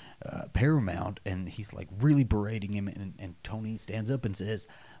Paramount, and he's like really berating him, and Tony stands up and says,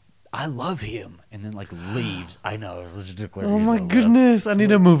 "I love him," and then like leaves. I know. Oh my goodness! I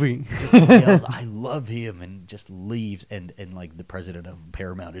need a movie. Just yells, "I love him," and just leaves. And like the president of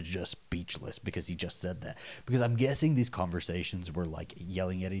Paramount is just speechless because he just said that. Because I'm guessing these conversations were like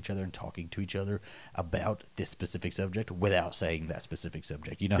yelling at each other and talking to each other about this specific subject without saying that specific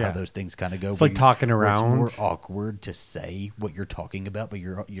subject. You know how those things kind of go. It's like talking around. It's more awkward to say what you're talking about, but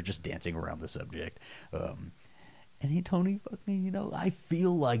you're just dancing around the subject. And Tony fucking, you know, I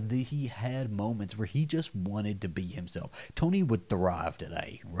feel like he had moments where he just wanted to be himself. Tony would thrive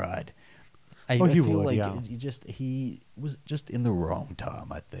today, right? I feel like he was just in the wrong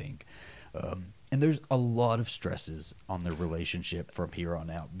time, I think. And there's a lot of stresses on their relationship from here on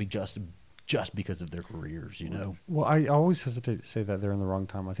out, just because of their careers, you know? Well, I always hesitate to say that they're in the wrong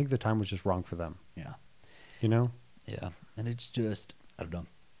time. I think the time was just wrong for them. Yeah. You know? Yeah. And it's just, I don't know.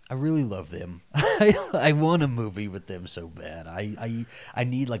 I really love them. I want a movie with them so bad. I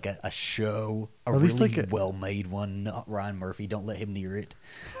need like a show, a really like well-made one. Not Ryan Murphy. Don't let him near it.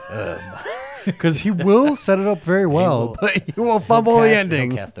 Because he will set it up very well, but he will fumble the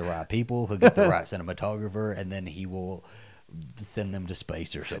ending. He'll cast the right people. He'll get the right cinematographer, and then he will send them to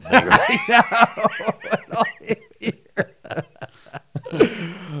space or something. Right?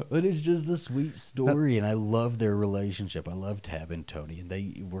 But it's just a sweet story, and I love their relationship. I love Tab and Tony,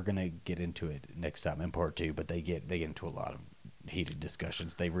 and we're gonna get into it next time in part 2. But they get into a lot of heated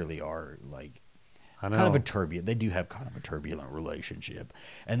discussions. They really are like kind of a turbulent. They do have kind of a turbulent relationship,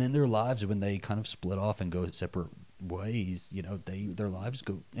 and then their lives, when they kind of split off and go separate ways, you know, their lives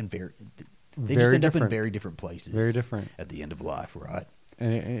go in they just end up in very different places. Very different at the end of life, right?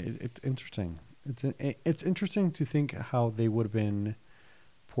 And it's interesting. It's interesting to think how they would have been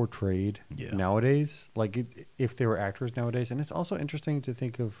portrayed nowadays, like if they were actors nowadays. And it's also interesting to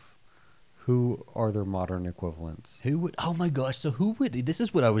think of Who are their modern equivalents? Who would? Oh my gosh! So who would? This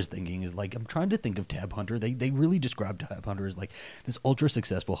is what I was thinking. Is like I'm trying to think of Tab Hunter. They really described Tab Hunter as like this ultra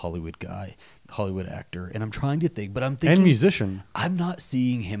successful Hollywood guy, Hollywood actor, and I'm trying to think, but I'm thinking And musician. I'm not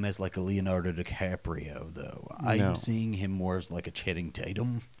seeing him as like a Leonardo DiCaprio though. I'm No. seeing him more as like a Channing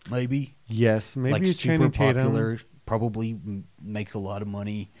Tatum, maybe. Yes, maybe Like a super Channing Tatum. popular, probably makes a lot of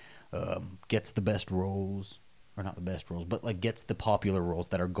money, gets the best roles. Or not the best roles, but like gets the popular roles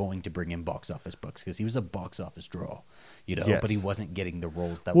that are going to bring in box office bucks because he was a box office draw, you know. Yes. But he wasn't getting the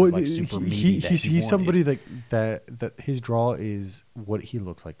roles that Well, were like super meaty. he's wanted. somebody that his draw is what he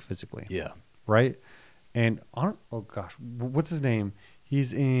looks like physically. Yeah, Right. And oh gosh, what's his name?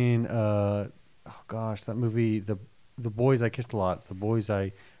 He's in that movie, the Boys I Kissed a Lot, the Boys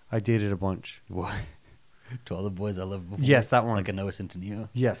I dated a bunch. what? To all the boys I loved before. Yes, that one. Like a Noah Centineo.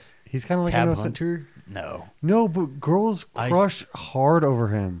 Yes, he's kind of like Tab a Hunter. No, No, but girls crush hard over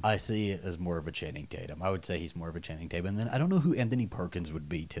him. I see it as more of a Channing Tatum. I would say he's more of a Channing Tatum. And then I don't know who Anthony Perkins would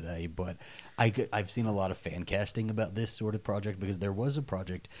be today, but I've seen a lot of fan casting about this sort of project because there was a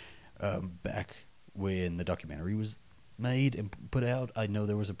project back when the documentary was made and put out. I know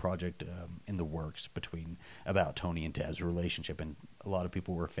there was a project in the works about Tony and Tab's relationship, and a lot of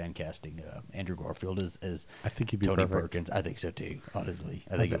people were fan casting Andrew Garfield as I think he'd be Tony perfect. Perkins. I think so too. Honestly,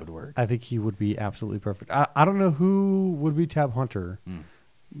 I think it would work. I think he would be absolutely perfect. I don't know who would be Tab Hunter,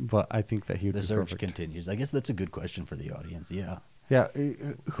 but I think that he would The be search perfect. continues. I guess that's a good question for the audience. Yeah. Yeah,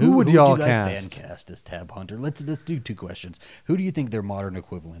 who would y'all you guys cast? fan cast as Tab Hunter? Let's do two questions. Who do you think their modern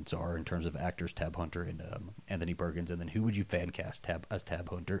equivalents are in terms of actors, Tab Hunter and Anthony Perkins? And then who would you fan cast as Tab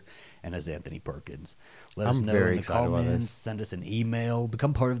Hunter and as Anthony Perkins? Let us I'm know very in the excited about comments. this. Send us an email.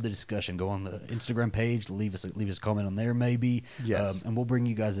 Become part of the discussion. Go on the Instagram page. Leave us a comment on there maybe. Yes. And we'll bring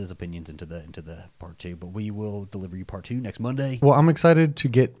you guys' opinions into the part 2. But we will deliver you part 2 next Monday. Well, I'm excited to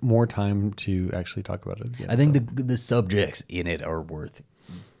get more time to actually talk about it again. I think the subjects in it are worth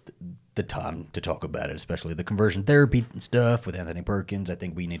the time to talk about it, especially the conversion therapy stuff with Anthony Perkins. I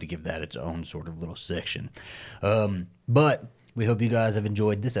think we need to give that its own sort of little section. But we hope you guys have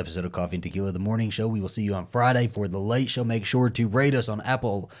enjoyed this episode of Coffee and Tequila, the morning show. We will see you on Friday for the late show. Make sure to rate us on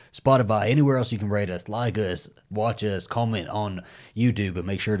Apple, Spotify, anywhere else you can rate us, like us, watch us, comment on YouTube, and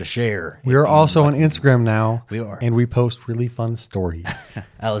make sure to share. we are also on Instagram now. We are. And we post really fun stories.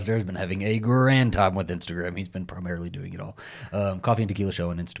 Alistair has been having a grand time with Instagram. He's been primarily doing it all. Coffee and Tequila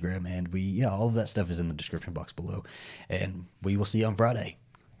Show on Instagram. And all of that stuff is in the description box below. And we will see you on Friday.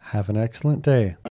 Have an excellent day.